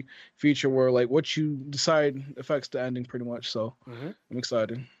story feature where like what you decide affects the ending pretty much. So I'm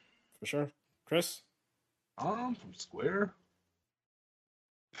excited. For sure. Chris? From Square.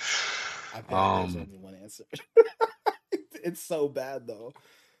 I feel like there's only one answer. It's so bad though.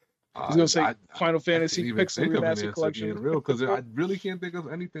 I was gonna say Final Fantasy even Pixel think of an Remastered answer Collection. being real, because I really can't think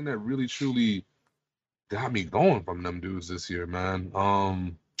of anything that really truly got me going from them dudes this year, man.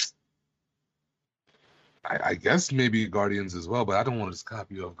 I guess maybe Guardians as well, but I don't want to just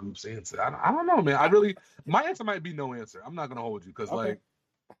copy off Goop's answer. I don't know, man. My answer might be no answer. I'm not gonna hold you because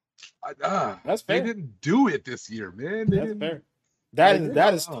That's fair. they didn't do it this year, man. That's fair.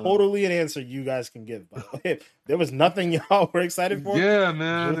 That is totally an answer you guys can give. By the way, if there was nothing y'all were excited for, yeah,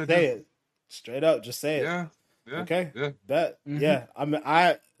 man. just say it straight up. Just say it. Yeah. Okay. Yeah. That.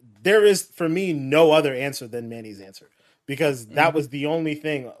 Yeah. There is for me no other answer than Manny's answer because that was the only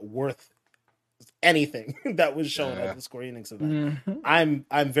thing worth anything that was shown at the Square Enix event.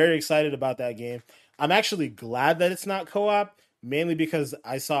 I'm very excited about that game. I'm actually glad that it's not co-op, mainly because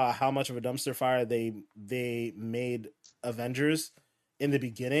I saw how much of a dumpster fire they made Avengers in the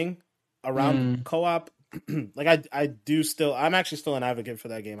beginning around co-op. Like I'm actually still an advocate for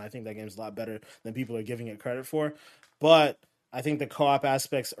that game. I think that game's a lot better than people are giving it credit for. But I think the co-op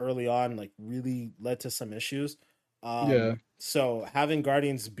aspects early on like really led to some issues. So having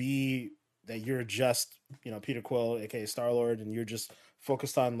Guardians be that you're just, you know, Peter Quill, aka Star-Lord, and you're just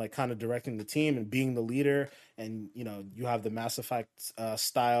focused on like kind of directing the team and being the leader, and you know, you have the Mass Effect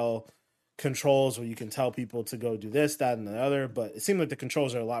style controls where you can tell people to go do this, that, and the other, but it seemed like the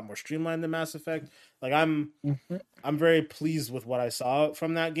controls are a lot more streamlined than Mass Effect. Like I'm very pleased with what I saw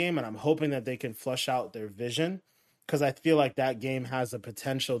from that game, and I'm hoping that they can flesh out their vision, because I feel like that game has the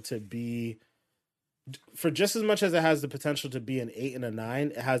potential to be, for just as much as it has the potential to be an 8 and a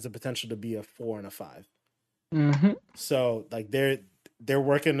 9, it has the potential to be a 4 and a 5. So like they're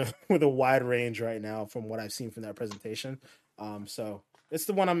working with a wide range right now from what I've seen from that presentation. So it's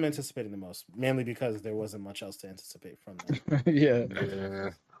the one I'm anticipating the most, mainly because there wasn't much else to anticipate from that. Yeah.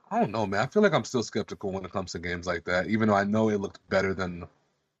 I don't know, man. I feel like I'm still skeptical when it comes to games like that, even though I know it looked better than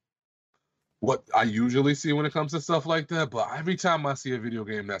what I usually see when it comes to stuff like that. But every time I see a video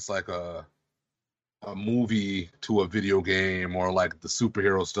game that's like a movie to a video game, or like the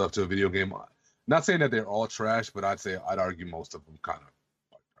superhero stuff to a video game, not saying that they're all trash, but I'd argue most of them kind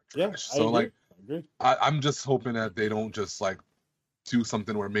of are trash. Yeah, I agree. I'm just hoping that they don't just like do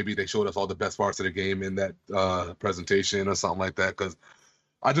something where maybe they showed us all the best parts of the game in that presentation or something like that, because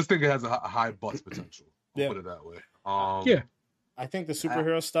I just think it has a high bust potential. I'll put it that way. I think the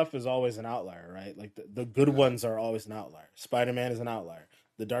superhero stuff is always an outlier, right? Like the good ones are always an outlier. Spider-Man is an outlier.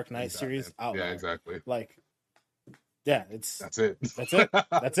 The Dark Knight series, outlier. Yeah, exactly. Like, yeah, that's it. That's it.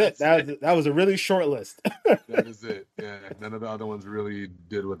 That's it. That was a really short list. That is it. Yeah, none of the other ones really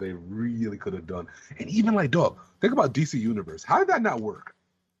did what they really could have done. And even like, dog, think about DC Universe. How did that not work?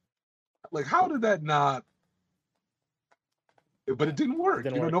 Like, how did that not? But it didn't work.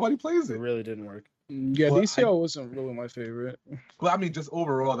 Nobody plays it. It really didn't work. Yeah, DCO wasn't really my favorite. Well, I mean, just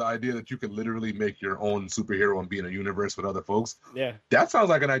overall, the idea that you could literally make your own superhero and be in a universe with other folks. Yeah. That sounds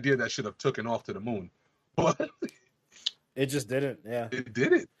like an idea that should have taken off to the moon. But it just didn't. Yeah. It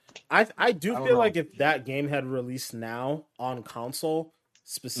didn't. I do feel like if that game had released now on console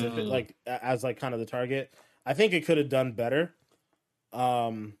specific, like as like kind of the target, I think it could have done better. I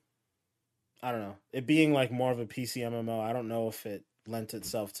don't know. It being like more of a PC MMO, I don't know if it lent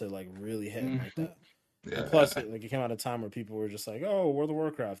itself to like really hitting like that. Yeah. And plus, it came out at a time where people were just like, "Oh, World of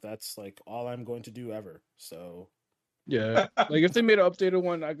Warcraft, that's like all I'm going to do ever." So, yeah, like if they made an updated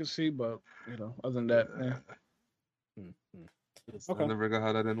one, I could see, but other than that, Okay. I never got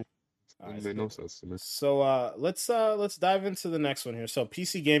how that didn't made no sense to me. So, let's dive into the next one here. So,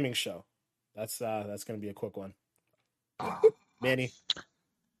 PC gaming show. That's gonna be a quick one. Manny.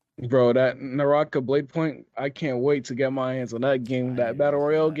 Bro, that Naraka Blade Point, I can't wait to get my hands on that game, I that knew you Battle were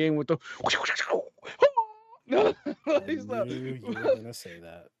Royale gonna. game with the. I He's not- knew you were gonna say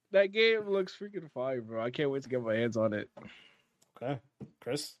that. That game looks freaking fire, bro. I can't wait to get my hands on it. Okay,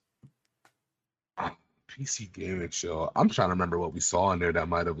 Chris. PC gaming show. I'm trying to remember what we saw in there that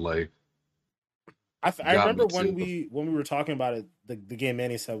might have like. I got remember me when too. we were talking about it. The game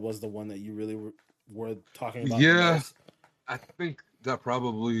Manny said was the one that you really were talking about. The Yeah, most. I think that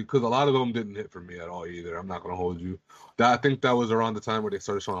probably because a lot of them didn't hit for me at all either. I'm not gonna hold you. That I think that was around the time where they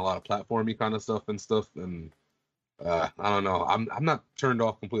started showing a lot of platformy kind of stuff, and I don't know. I'm not turned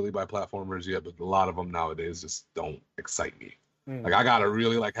off completely by platformers yet, but a lot of them nowadays just don't excite me. Like I gotta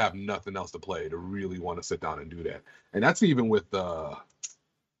really like have nothing else to play to really want to sit down and do that. And that's even with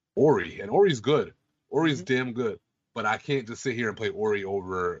Ori, and Ori's good. Ori's damn good, but I can't just sit here and play Ori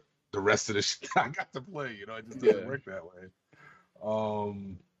over the rest of the shit I got to play. You know, it just doesn't work that way.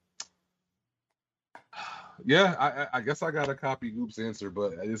 Yeah, I guess I got to copy Goop's answer,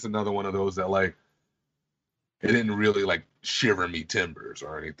 but it's another one of those that like it didn't really like shiver me timbers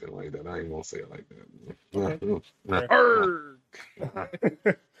or anything like that. I ain't gonna say it like that. Okay.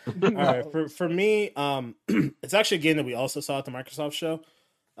 All right, for me, it's actually a game that we also saw at the Microsoft show. It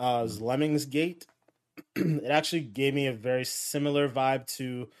was Lemmings Gate. It actually gave me a very similar vibe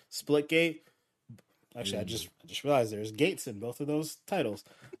to Splitgate. Actually, I just realized there's gates in both of those titles.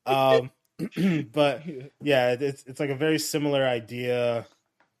 But yeah, it's like a very similar idea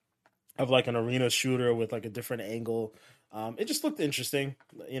of like an arena shooter with like a different angle. It just looked interesting,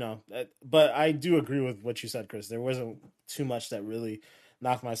 you know. But I do agree with what you said, Chris. There wasn't too much that really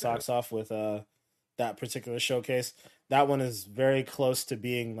knocked my socks off with that particular showcase. That one is very close to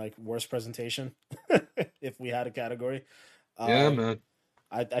being like worst presentation, if we had a category. Yeah, man.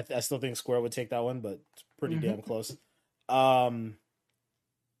 I still think Square would take that one, but it's pretty damn close.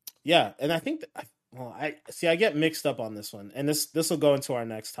 Yeah, and I think I get mixed up on this one, and this will go into our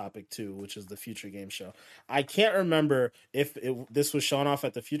next topic too, which is the Future Game Show. I can't remember if this was shown off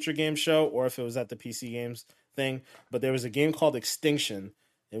at the Future Game Show or if it was at the PC Games thing, but there was a game called Extinction.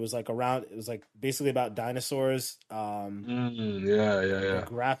 It was like basically about dinosaurs. Yeah. The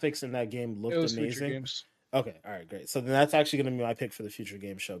graphics in that game looked amazing. Okay, all right, great. So then that's actually going to be my pick for the Future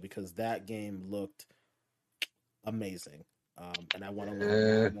Game Show because that game looked amazing, and I want to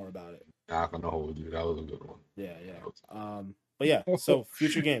learn more about it. Not gonna hold you. That was a good one. Yeah. But yeah, so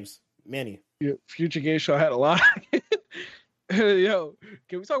Future Games, Manny. Yeah, Future Game Show had a lot. Yo,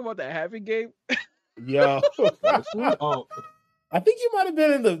 can we talk about that Happy Game? Yo. Oh. I think you might have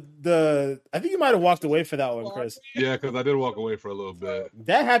been in the. I think you might have walked away for that one, Chris. Yeah, because I did walk away for a little bit.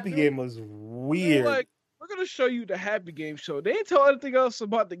 That Happy Game was weird. Like, we're gonna show you the Happy Game show. They didn't tell anything else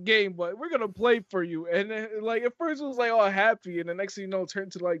about the game, but we're gonna play for you. And then, like at first it was like all happy, and the next thing you know, it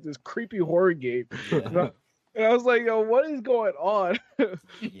turned to like this creepy horror game. Yeah. And I was like, yo, what is going on?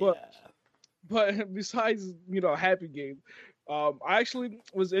 Yeah. But besides, Happy Game, I actually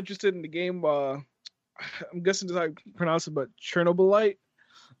was interested in the game. I'm guessing that's how I pronounce it, but Chernobylite.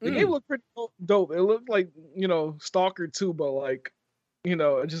 The game looked pretty dope. It looked like, Stalker 2, but like,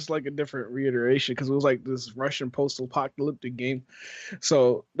 just like a different reiteration because it was like this Russian post-apocalyptic game.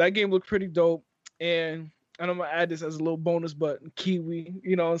 So that game looked pretty dope. And I'm going to add this as a little bonus, but Kiwi,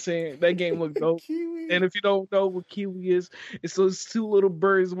 you know what I'm saying? That game looked dope. And if you don't know what Kiwi is, it's those two little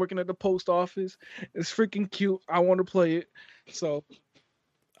birds working at the post office. It's freaking cute. I want to play it. So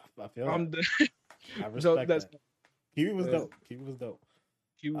I feel I respect that. Kiwi was dope. Kiwi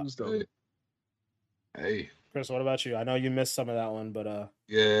was dope. Hey. Chris, what about you? I know you missed some of that one, but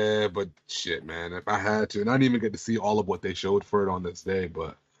yeah, but shit, man. If I had to, and I didn't even get to see all of what they showed for it on this day,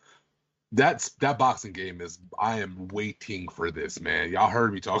 but that boxing game is. I am waiting for this, man. Y'all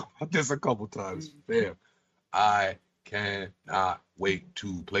heard me talk about this a couple times, fam. I cannot wait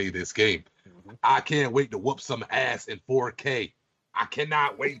to play this game. I can't wait to whoop some ass in 4K. I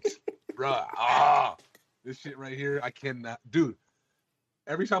cannot wait, bruh. This shit right here, I cannot, dude.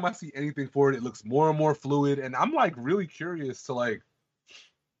 Every time I see anything for it, it looks more and more fluid, and I'm like really curious to like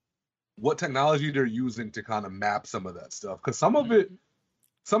what technology they're using to kind of map some of that stuff. Because some of it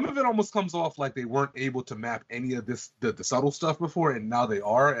almost comes off like they weren't able to map any of this the subtle stuff before, and now they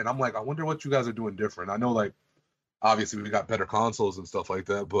are. And I'm like, I wonder what you guys are doing different. I know, like, obviously we got better consoles and stuff like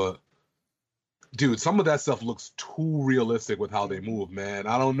that, but dude, some of that stuff looks too realistic with how they move, man.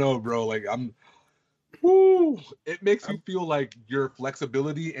 I don't know, bro. Like, it makes you feel like your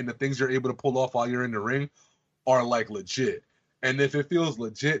flexibility and the things you're able to pull off while you're in the ring are like legit. And if it feels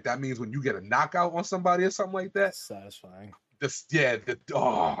legit, that means when you get a knockout on somebody or something like that, satisfying.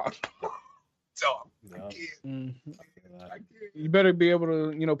 You better be able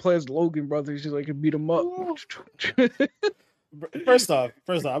to, play as Logan brothers so they can beat them up. First off,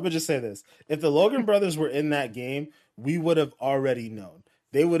 I'm gonna just say this: if the Logan brothers were in that game, we would have already known.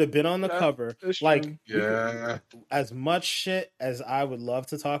 They would have been on the cover. Like, as much shit as I would love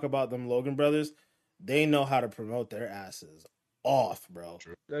to talk about them Logan brothers, they know how to promote their asses off, bro.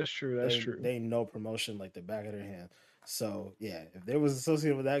 That's true. They know promotion like the back of their hand. So yeah, if they was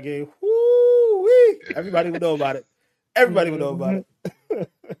associated with that game, whoo-wee, everybody would know about it. Everybody would know about it.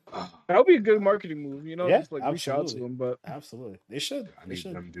 That would be a good marketing move, just like absolutely. reach out to them. But absolutely, they should. I need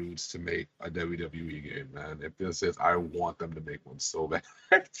them dudes to make a WWE game, man. If this is, I want them to make one so bad,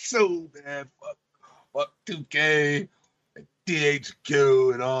 so bad. Fuck 2K, and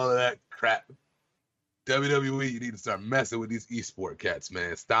THQ, and all of that crap. WWE, you need to start messing with these esport cats,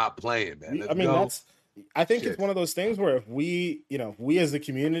 man. Stop playing, man. I think it's one of those things where if we as the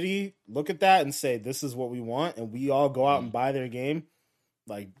community look at that and say this is what we want, and we all go out and buy their game,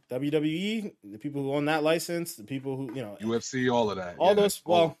 like WWE, the people who own that license, the people who UFC, all of that, all those.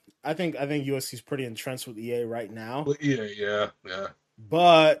 Well, I think UFC is pretty entrenched with EA right now. Well, yeah.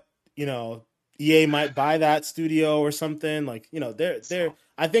 But EA might buy that studio or something. Like they're.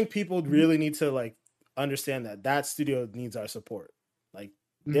 I think people really need to understand that studio needs our support. Like.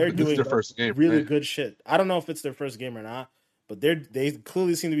 They're doing their first game, really good shit. I don't know if it's their first game or not, but they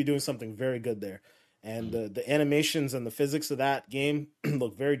clearly seem to be doing something very good there. And the animations and the physics of that game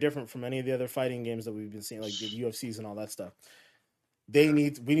look very different from any of the other fighting games that we've been seeing, like the UFCs and all that stuff. We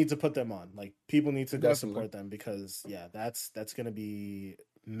need to put them on. Like, people need to go support them because that's going to be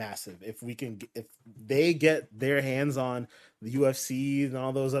massive. If they get their hands on the UFC and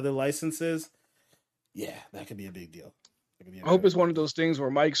all those other licenses, that could be a big deal. I hope it's one of those things where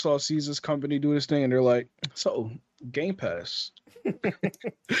Microsoft sees this company do this thing and they're like, so Game Pass.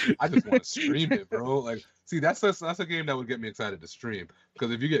 I just want to stream it, bro. Like, see, that's a game that would get me excited to stream, because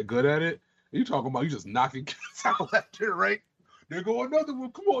if you get good at it, you talking about you just knocking kids out left and right. There go another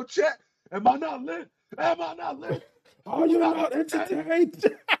one. Come on, chat. Am I not lit? Are you not entertained?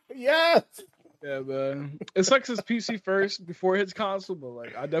 Yes. Yeah, man. It sucks it's PC first before it hits console,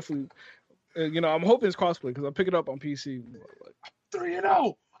 but I definitely. I'm hoping it's crossplay because I'll pick it up on PC.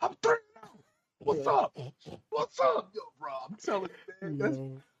 I'm 3-0. What's up? Yo, bro, I'm telling you,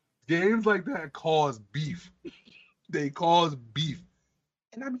 man. Games like that cause beef. They cause beef.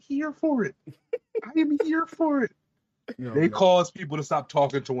 And I'm here for it. I am here for it. They cause people to stop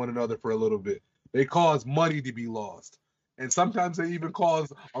talking to one another for a little bit. They cause money to be lost. And sometimes they even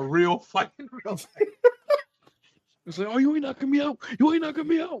cause a real fight in real life. It's like, oh, you ain't knocking me out. You're bringing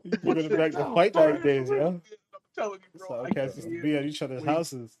back the fight night days, yo. I'm telling you, bro. So outcasts used to be at each other's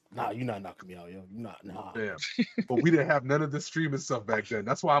houses. Nah, you're not knocking me out, yo. You're not, nah. Damn. But we didn't have none of the streaming stuff back then.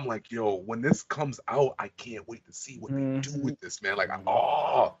 That's why I'm like, yo, when this comes out, I can't wait to see what they do with this, man. Like,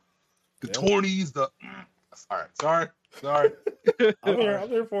 the tourneys, all right, sorry. I'm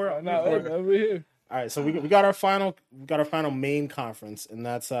here for it. I'm here. All right, so we got our final main conference, and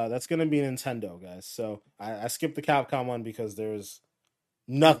that's gonna be Nintendo, guys. So I skipped the Capcom one because there's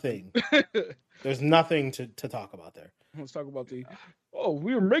nothing. There's nothing to talk about there. Let's talk about we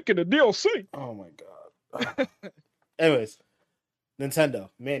were making a DLC. Oh my god. Anyways,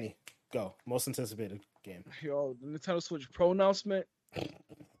 Nintendo, Manny, go. Most anticipated game. Yo, the Nintendo Switch Pro announcement.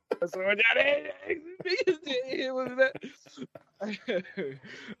 That's what that.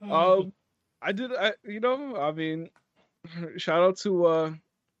 Shout out to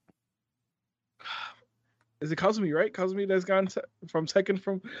is it Kazumi, right? Kazumi that's gone from Tekken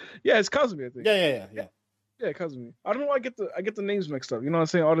it's Kazumi, I think. Yeah. Yeah, Kazumi. I don't know why I get the names mixed up. You know what I'm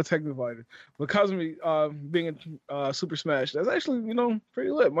saying? All the Tekken divided. But Kazumi being in Super Smash, that's actually,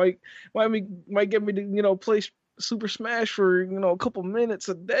 pretty lit. Might get me to, play Super Smash for, a couple minutes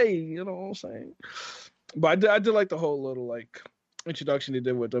a day, you know what I'm saying? But I did like the whole little introduction they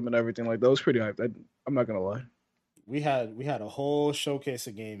did with them and everything. Like, that was pretty hyped. I'm not gonna lie. We had a whole showcase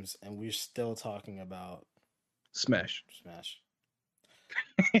of games, and we're still talking about Smash.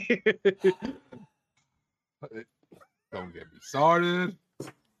 Don't get me started.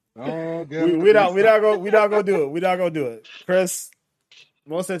 We not gonna do it. Chris,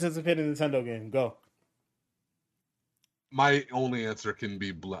 most anticipated Nintendo game, go. My only answer can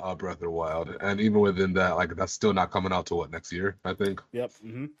be Breath of the Wild, and even within that, that's still not coming out till next year, I think. Yep.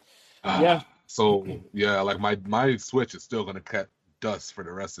 Mm-hmm. Yeah. So my Switch is still gonna cut dust for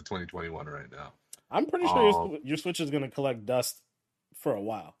the rest of 2021 right now. I'm pretty sure your Switch is gonna collect dust for a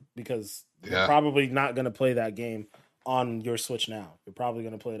while because you're probably not gonna play that game on your Switch now. You're probably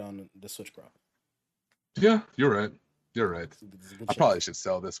gonna play it on the Switch Pro. Yeah, you're right. You're right. There's a good I chance. probably should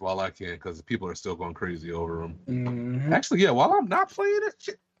sell this while I can because people are still going crazy over them. Mhm. Actually, yeah, while I'm not playing it,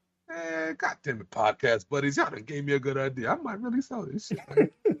 shit. God damn it, podcast buddies. Y'all done gave me a good idea. I might really sell this shit,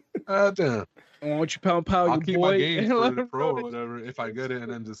 man. Damn. Why don't you pound I'll your keep boy my games and let for him Pro know or that whatever if I get it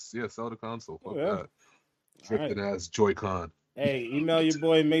and then just sell the console. Fuck Yeah. that. All right. Drifting ass Joy-Con. Hey, email your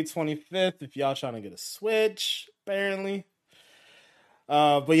boy May 25th if y'all trying to get a Switch, apparently.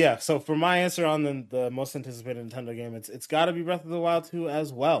 But yeah, so for my answer on the most anticipated Nintendo game, it's got to be Breath of the Wild 2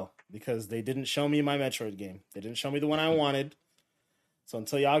 as well, because they didn't show me my Metroid game. They didn't show me the one I wanted. So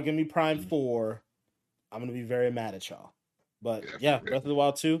until y'all give me Prime 4, I'm going to be very mad at y'all. But yeah, Breath of the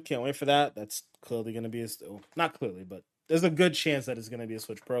Wild 2, can't wait for that. That's clearly going to be not clearly, but there's a good chance that it's going to be a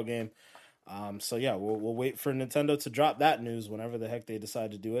Switch Pro game. So yeah, we'll wait for Nintendo to drop that news whenever the heck they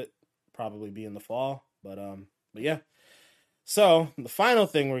decide to do it. Probably be in the fall, but yeah. So the final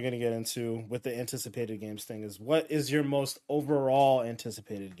thing we're going to get into with the anticipated games thing is, what is your most overall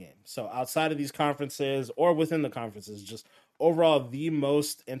anticipated game? So outside of these conferences or within the conferences, just overall the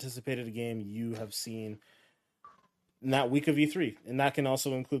most anticipated game you have seen in that week of E3, and that can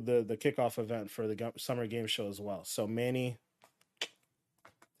also include the kickoff event for the Summer Game Show as well. So Manny,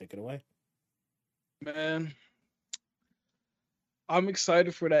 take it away. Man, I'm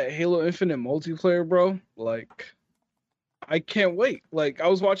excited for that Halo Infinite multiplayer, bro. Like, I can't wait. Like, I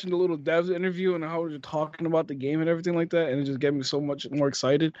was watching the little devs interview and how they're talking about the game and everything like that, and it just get me so much more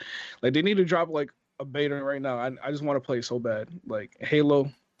excited. Like, they need to drop like a beta right now. I just want to play so bad. Like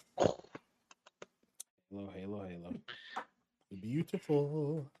Halo. Halo.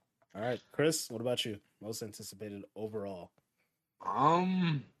 Beautiful. All right, Chris, what about you? Most anticipated overall?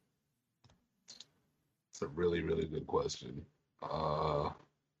 It's a really, really good question.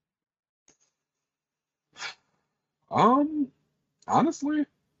 Honestly,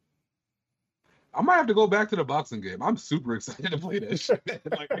 I might have to go back to the boxing game. I'm super excited to play that shit.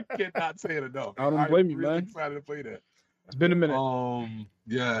 Like, I cannot say it enough. I don't blame you, really man. excited to play that. It's been a minute.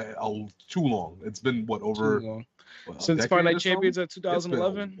 Yeah, too long. It's been over since Fight Night Champions at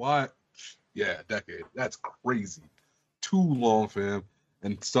 2011. What? Yeah, a decade. That's crazy. Too long, fam.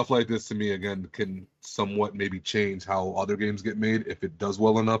 And stuff like this to me again can somewhat maybe change how other games get made if it does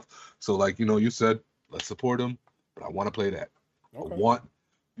well enough. So like, you said, let's support them, but I want to play that. Okay.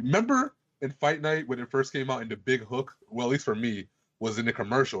 Remember in Fight Night when it first came out and the big hook, well, at least for me, was in the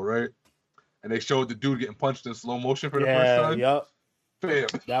commercial, right? And they showed the dude getting punched in slow motion for the first time. Yep. Bam.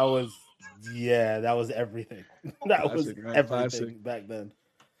 That was everything. That was everything classic. Back then.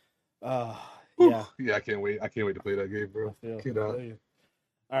 Yeah. Yeah, I can't wait. I can't wait to play that game, bro. I feel you.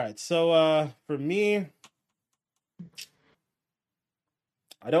 All right, so for me,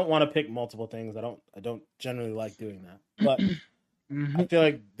 I don't want to pick multiple things. I don't generally like doing that, but I feel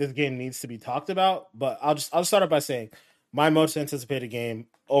like this game needs to be talked about. But I'll start off by saying my most anticipated game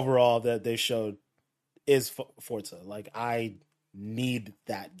overall that they showed is Forza. Like, I need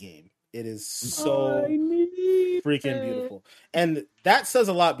that game. It is so freaking beautiful, and that says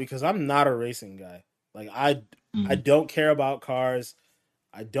a lot because I'm not a racing guy. Like, I don't care about cars.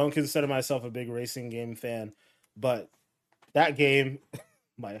 I don't consider myself a big racing game fan, but that game,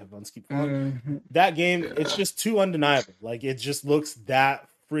 my headphones keep falling. That game, it's just too undeniable. Like, it just looks that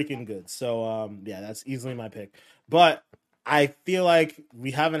freaking good. So, yeah, that's easily my pick. But I feel like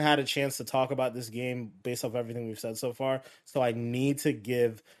we haven't had a chance to talk about this game based off everything we've said so far. So I need to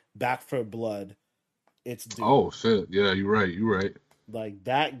give Back 4 Blood its due. Oh, shit. Yeah, you're right. Like,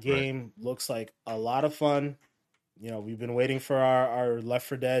 that game looks like a lot of fun. We've been waiting for our Left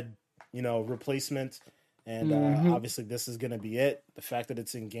 4 Dead, replacement. And obviously this is going to be it. The fact that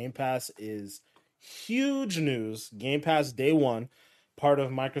it's in Game Pass is huge news. Game Pass day one, part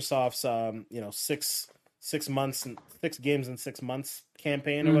of Microsoft's, 6 games in 6 months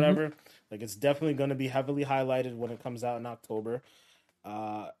campaign or whatever. Like, it's definitely going to be heavily highlighted when it comes out in October.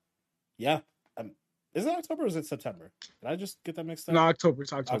 Yeah. Is it October or is it September? Did I just get that mixed up? No, October.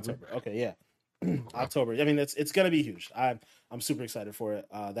 It's October. Okay, yeah. October. I mean, it's gonna be huge. I'm super excited for it.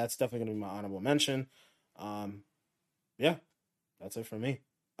 That's definitely gonna be my honorable mention. Yeah, that's it for me.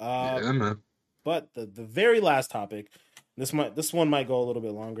 Yeah, man. But the very last topic, this one might go a little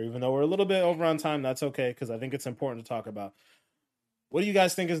bit longer, even though we're a little bit over on time. That's okay because I think it's important to talk about. What do you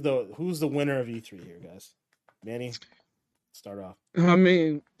guys think is who's the winner of E3 here, guys? Manny, start off. I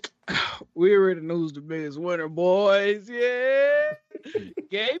mean, we already know who's the biggest winner, boys. Yeah,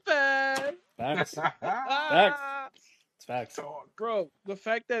 Game Pass. Facts. It's facts. Bro, the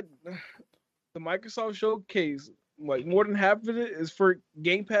fact that the Microsoft Showcase, like, more than half of it is for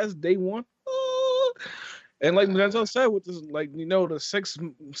Game Pass day one. And like Denzel said, with this, like, the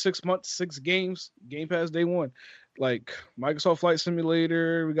 6 months, 6 games, Game Pass day one. like Microsoft Flight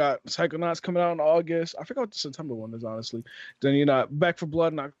Simulator. We got Psychonauts coming out in August. I forgot what the September one is, honestly. Then Back for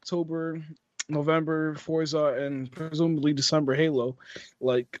Blood in October, November Forza, and presumably December Halo.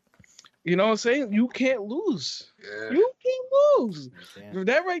 Like, you know what I'm saying? You can't lose. Yeah. You can't lose. Yeah.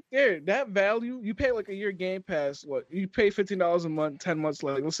 That right there, that value, you pay like a year Game Pass. What you pay $15 a month, 10 months,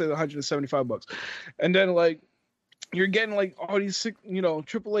 like let's say $175, and then like you're getting like all these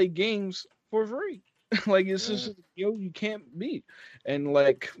AAA games for free. Like it's just you can't beat. And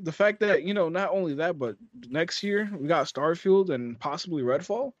like the fact that not only that, but next year we got Starfield and possibly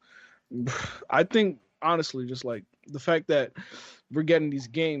Redfall. I think honestly, just like the fact that we're getting these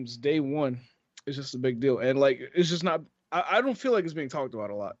games day one is just a big deal. And like it's just not. I don't feel like it's being talked about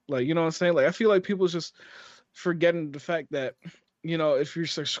a lot. Like you know what I'm saying? Like I feel like people just forgetting the fact that if you're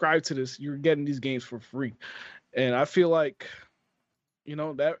subscribed to this, you're getting these games for free. And I feel like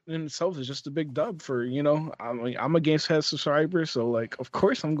that in itself is just a big dub for I'm a Games Pass subscriber, so like of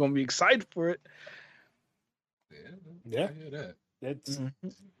course I'm gonna be excited for it. Yeah, I hear that. It's.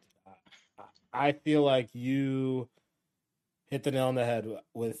 I feel like you hit the nail on the head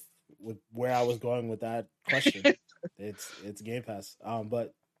with where I was going with that question. It's Game Pass.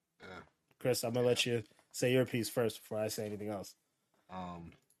 But Chris, I'm gonna let you say your piece first before I say anything else.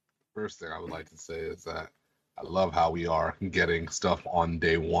 First thing I would like to say is that I love how we are getting stuff on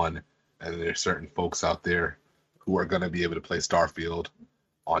day one, and there's certain folks out there who are gonna be able to play Starfield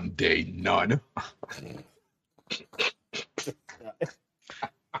on day none.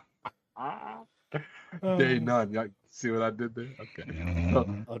 Day none. Y'all see what I did there? Okay.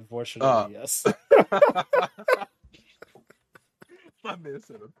 Unfortunately, yes. My man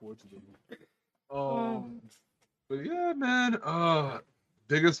said unfortunately. But yeah, man.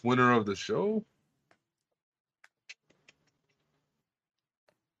 Biggest winner of the show.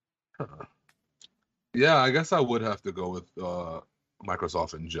 Yeah, I guess I would have to go with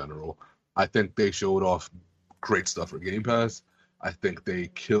Microsoft in general. I think they showed off great stuff for Game Pass. I think they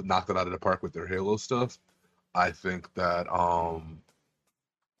knocked it out of the park with their Halo stuff. I think that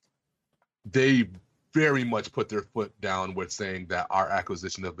they very much put their foot down with saying that our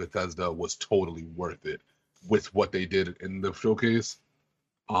acquisition of Bethesda was totally worth it with what they did in the showcase.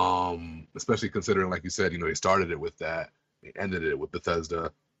 Especially considering, like you said, they started it with that, they ended it with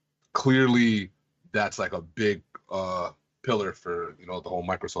Bethesda. Clearly, that's like a big pillar for the whole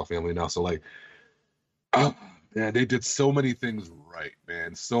Microsoft family now. So like, man, they did so many things right,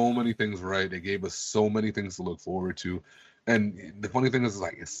 man. So many things right. They gave us so many things to look forward to. And the funny thing is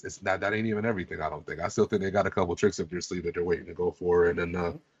like it's not, that ain't even everything. I don't think. I still think they got a couple tricks up their sleeve that they're waiting to go for. And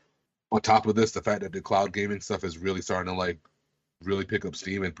then on top of this, the fact that the cloud gaming stuff is really starting to like really pick up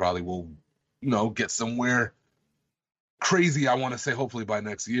steam and probably will, get somewhere crazy. I want to say hopefully by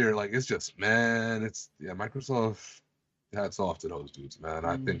next year. Like it's just, man, Microsoft. Hats off to those dudes, man.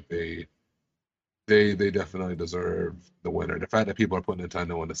 I think they definitely deserve the winner. The fact that people are putting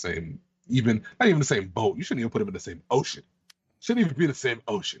Nintendo in the same, not even the same boat. You shouldn't even put them in the same ocean. Shouldn't even be in the same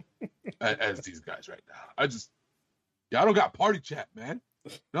ocean as these guys right now. I don't got party chat, man.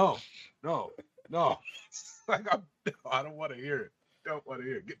 No. Like I don't want to hear it. Don't want to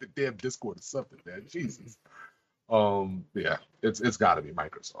hear it. Get the damn Discord or something, man. Jesus. Yeah, it's got to be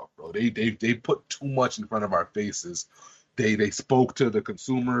Microsoft, bro. They put too much in front of our faces. They spoke to the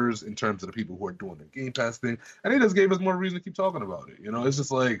consumers in terms of the people who are doing the Game Pass thing, and they just gave us more reason to keep talking about it. It's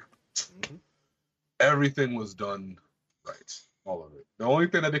just like everything was done right, all of it. The only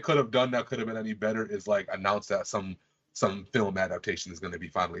thing that they could have done that could have been any better is like announce that some film adaptation is going to be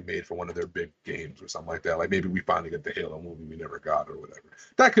finally made for one of their big games or something like that. Like maybe we finally get the Halo movie we never got or whatever.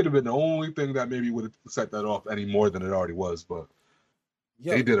 That could have been the only thing that maybe would have set that off any more than it already was, but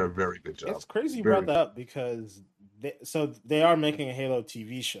they did a very good job. It's crazy you brought that up because they are making a Halo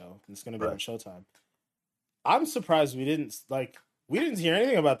TV show. It's going to be on Showtime. I'm surprised we didn't hear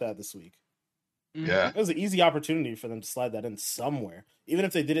anything about that this week. Yeah. It was an easy opportunity for them to slide that in somewhere, even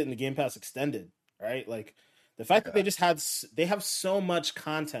if they did it in the Game Pass Extended, right? Like the fact that they have so much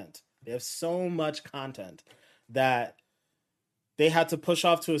content. They have so much content that they had to push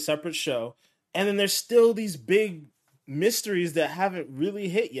off to a separate show. And then there's still these big mysteries that haven't really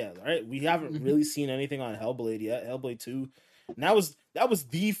hit yet, right? We haven't really seen anything on Hellblade yet. Hellblade 2. And that was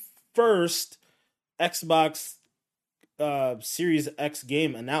the first Xbox Series X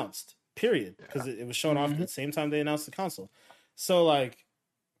game announced, period. Because it was shown off at the same time they announced the console. So like,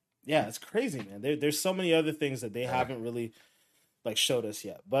 yeah, it's crazy, man. There's so many other things that they haven't really like showed us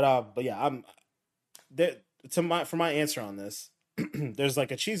yet. But yeah, I'm there for my answer on this. There's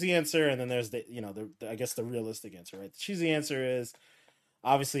like a cheesy answer, and then there's I guess the realistic answer, right? The cheesy answer is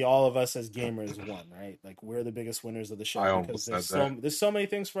obviously all of us as gamers won, right? Like we're the biggest winners of the show I because almost said that. there's so many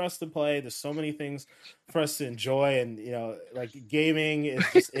things for us to play, there's so many things for us to enjoy, and like gaming is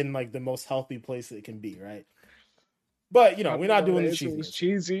just in like the most healthy place that it can be, right? But I we're don't not know. doing The the answer was cheesiness.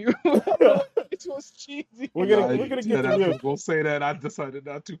 cheesy. It was cheesy. we're Nah, gonna we're you gonna get said the I real. was gonna say that. I decided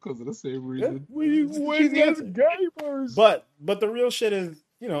not to because of the same Yeah, reason. We it's the win cheesy as answer. gamers. But the real shit is,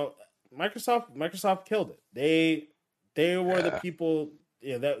 Microsoft killed it. They were the Yeah. people,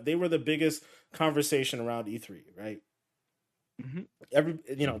 that they were the biggest conversation around E3, right? Mhm.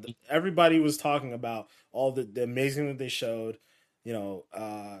 Everybody was talking about all the amazing that they showed, you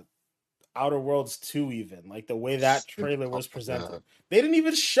know, Outer Worlds 2, even like the way that trailer was presented. They didn't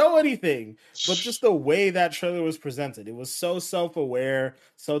even show anything, but just the way that trailer was presented, it was so self-aware,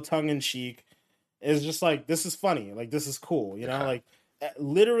 so tongue-in-cheek. It's just like, this is funny, like this is cool, Yeah. like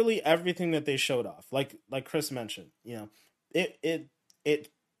literally everything that they showed off, like Chris mentioned, it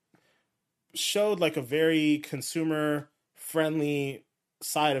showed like a very consumer friendly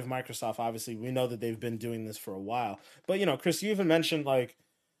side of Microsoft. Obviously, we know that they've been doing this for a while, but Chris, you even mentioned like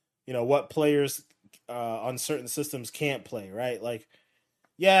what players on certain systems can't play, right? Like,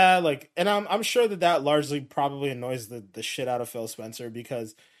 yeah, like, and I'm sure that largely probably annoys the shit out of Phil Spencer,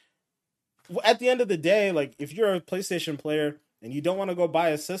 because at the end of the day, like, if you're a PlayStation player and you don't want to go buy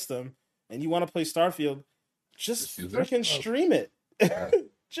a system and you want to play Starfield, just use their freaking stuff. stream it. Yeah.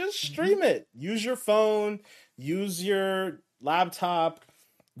 Just stream it. Use your phone, use your laptop.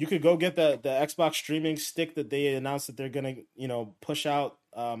 You could go get the Xbox streaming stick that they announced that they're gonna, push out.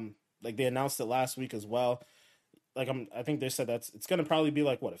 Like they announced it last week as well. Like I think they said it's gonna probably be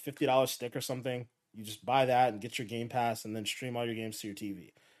like what, a $50 stick or something. You just buy that and get your Game Pass and then stream all your games to your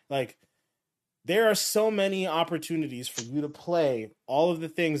TV. Like, there are so many opportunities for you to play all of the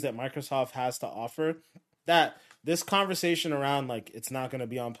things that Microsoft has to offer, that this conversation around like it's not going to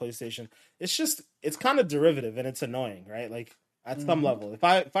be on PlayStation, it's kind of derivative and it's annoying, right? Like, at some level, if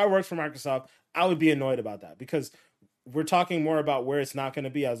I worked for Microsoft, I would be annoyed about that, because we're talking more about where it's not going to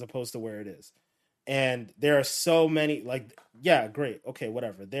be as opposed to where it is. And there are so many, like, yeah, great, okay,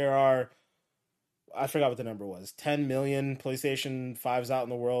 whatever. There are, I forgot what the number was, 10 million PlayStation 5s out in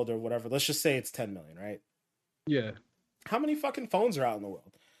the world or whatever. Let's just say it's 10 million, right? Yeah. How many fucking phones are out in the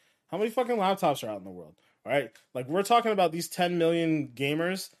world? How many fucking laptops are out in the world? All right? Like, we're talking about these 10 million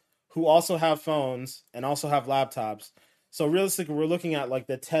gamers who also have phones and also have laptops. So realistically, we're looking at like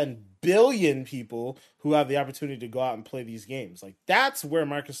the 10 billion people who have the opportunity to go out and play these games. Like, that's where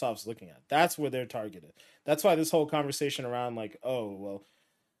Microsoft's looking at. That's where they're targeted. That's why this whole conversation around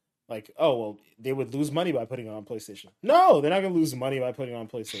they would lose money by putting it on PlayStation. No, they're not gonna lose money by putting it on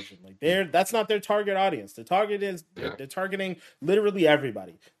PlayStation. Like, that's not their target audience. The target is they're targeting literally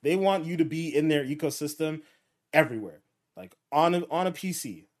everybody. They want you to be in their ecosystem everywhere. Like, on a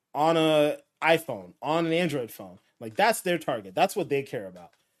PC, on a iPhone, on an Android phone. Like, that's their target. That's what they care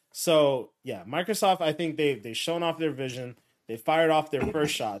about. So yeah, Microsoft, I think they've shown off their vision. They fired off their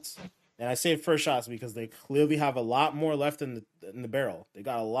first shots. And I say first shots because they clearly have a lot more left in the barrel. They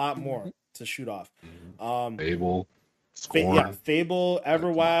got a lot more to shoot off. Fable, Scorn. Fable,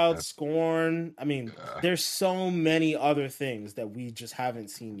 Everwild, Yeah. Scorn. I mean, there's so many other things that we just haven't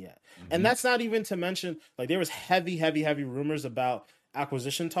seen yet. And that's not even to mention, like, there was heavy rumors about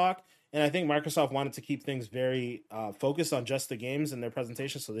acquisition talk. And I think Microsoft wanted to keep things very focused on just the games in their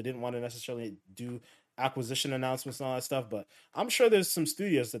presentation, so they didn't want to necessarily do acquisition announcements and all that stuff. But I'm sure there's some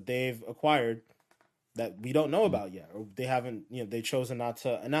studios that they've acquired that we don't know about yet, or they haven't, they chosen not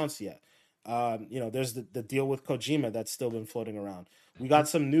to announce yet. There's the deal with Kojima that's still been floating around. We got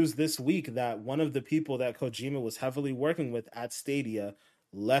some news this week that one of the people that Kojima was heavily working with at Stadia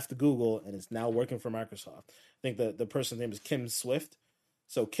left Google and is now working for Microsoft. I think the person's name is Kim Swift.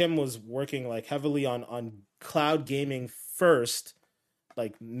 So Kim was working like heavily on cloud gaming first,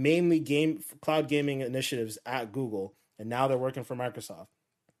 like mainly cloud gaming initiatives at Google, and now they're working for Microsoft.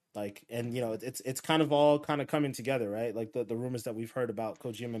 Like, and it's kind of all kind of coming together, right? Like the rumors that we've heard about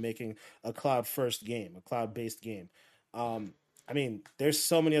Kojima making a cloud first game, a cloud based game. I mean, there's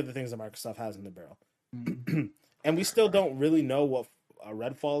so many other things that Microsoft has in the barrel. And we still don't really know what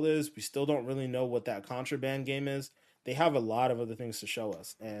Redfall is. We still don't really know what that Contraband game is. They have a lot of other things to show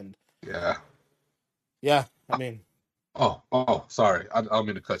us, and yeah. I mean, sorry, I don't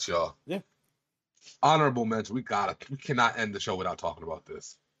mean to cut you off. Yeah. Honorable mention. We cannot end the show without talking about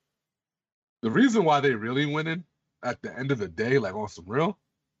this. The reason why they really winning at the end of the day, like on some real,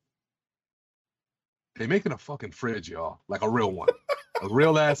 they making a fucking fridge, y'all, like a real one, a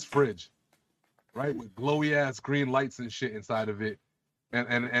real ass fridge, right, with glowy ass green lights and shit inside of it,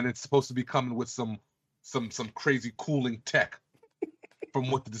 and it's supposed to be coming with some crazy cooling tech.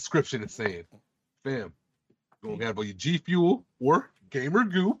 from what the description is saying. Fam, you're gonna have your G Fuel or Gamer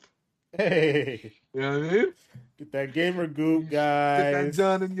Goop. Hey, You know what I mean? get that gamer goop, Get that guys.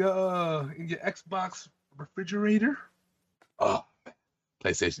 done in your Xbox refrigerator. Oh,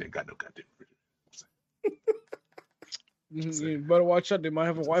 PlayStation ain't got no goddamn refrigerator. You better watch out. They might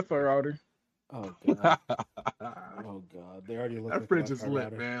have a Wi-Fi router. Oh god. Oh god. They already look That like fridge is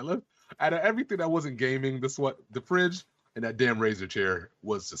lit, man. Look, out of everything that wasn't gaming, the fridge and that damn Razer chair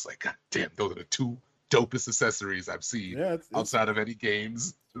was just like, god damn, those are the two dopest accessories I've seen Yeah, it's outside of any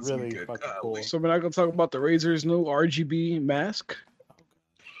games. This really weekend. fucking Golly. cool. So we're not gonna talk about the Razer's new RGB mask.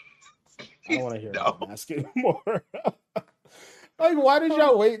 I don't want to hear No. about mask anymore. Like, why did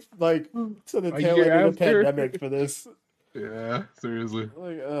y'all wait like to the A tail year end of the after? pandemic for this? Yeah, seriously.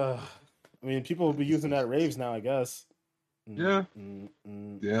 Like, I mean, people will be using that at raves now, I guess. Yeah.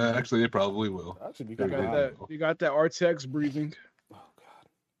 Yeah, actually, it probably will. Actually, be You kind Yeah. of got hot. that. You got that RTX breathing. Oh god.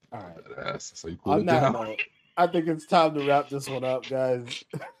 All right. That's so you cool On it that down. note, I think it's time to wrap this one up, guys.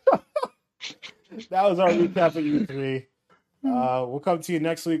 That was our recap of E3. We'll come to you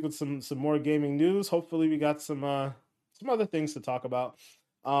next week with some more gaming news. Hopefully, we got some other things to talk about.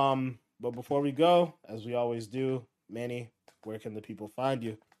 But before we go, as we always do, Manny, where can the people find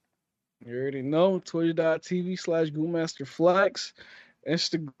you? You already know. Twitch.tv/GoodMasterFlex.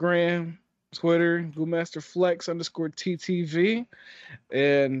 Instagram, Twitter, GoodMasterFlex_TTV.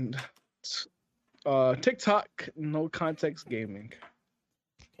 And TikTok, No Context Gaming.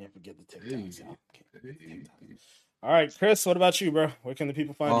 Can't forget the TikToks. All right, Chris, what about you, bro? Where can the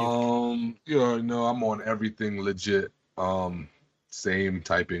people find you? You already know I'm on everything legit. Same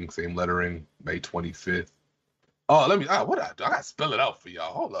typing, same lettering. May 25th. Oh, let me. What I do? I gotta spell it out for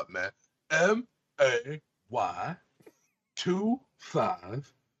y'all. Hold up, man.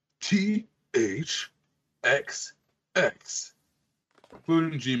 MAY25THXX,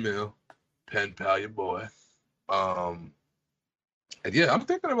 including Gmail. Pen pal, your boy. And yeah, I'm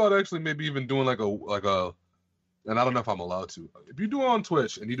thinking about actually maybe even doing like a. And I don't know if I'm allowed to. If you do it on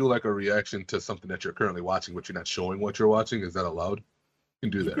Twitch and you do like a reaction to something that you're currently watching, but you're not showing what you're watching, is that allowed?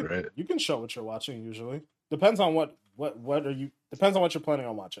 You can do that, right? You can show what you're watching usually. Depends on what are you. Depends on what you're planning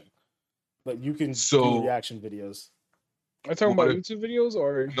on watching. But you can do reaction videos. Are you talking What about if- YouTube videos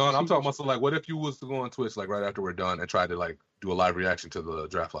or? No, I'm talking about so like, what if you was to go on Twitch like right after we're done and try to like do a live reaction to the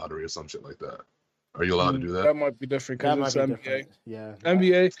draft lottery or some shit like that? Are you allowed to do That that? might be different That because might it's be NBA. different. Yeah.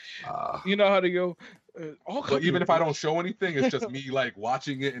 NBA, Ah. you know how to go. But even if I don't show anything, it's just me like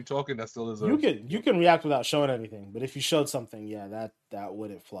watching it and talking. That still is a. You can react without showing anything, but if you showed something, yeah, that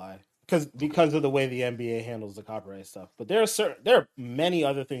wouldn't fly because of the way the NBA handles the copyright stuff. But there are many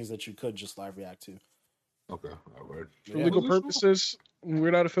other things that you could just live react to. Okay, all right. For legal purposes,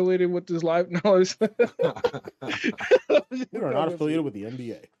 we're not affiliated with this live. No, We are not affiliated with the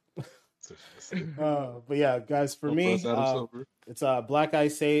NBA. But yeah, guys, for me, it's Black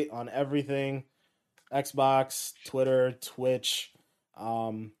Ice 8 on everything. Xbox, Twitter, Twitch.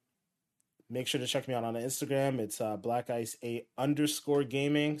 Make sure to check me out on Instagram. It's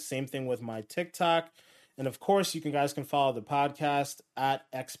blackice8_gaming. Same thing with my TikTok. And of course, you guys can follow the podcast at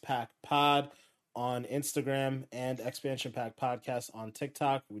XPackPod on Instagram and Expansion Pack Podcast on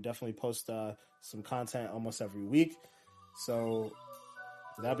TikTok. We definitely post some content almost every week. So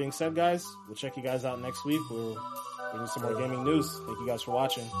with that being said, guys, we'll check you guys out next week. We'll bring you some more gaming news. Thank you guys for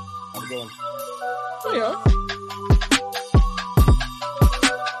watching. Have a good one. Oh, yeah.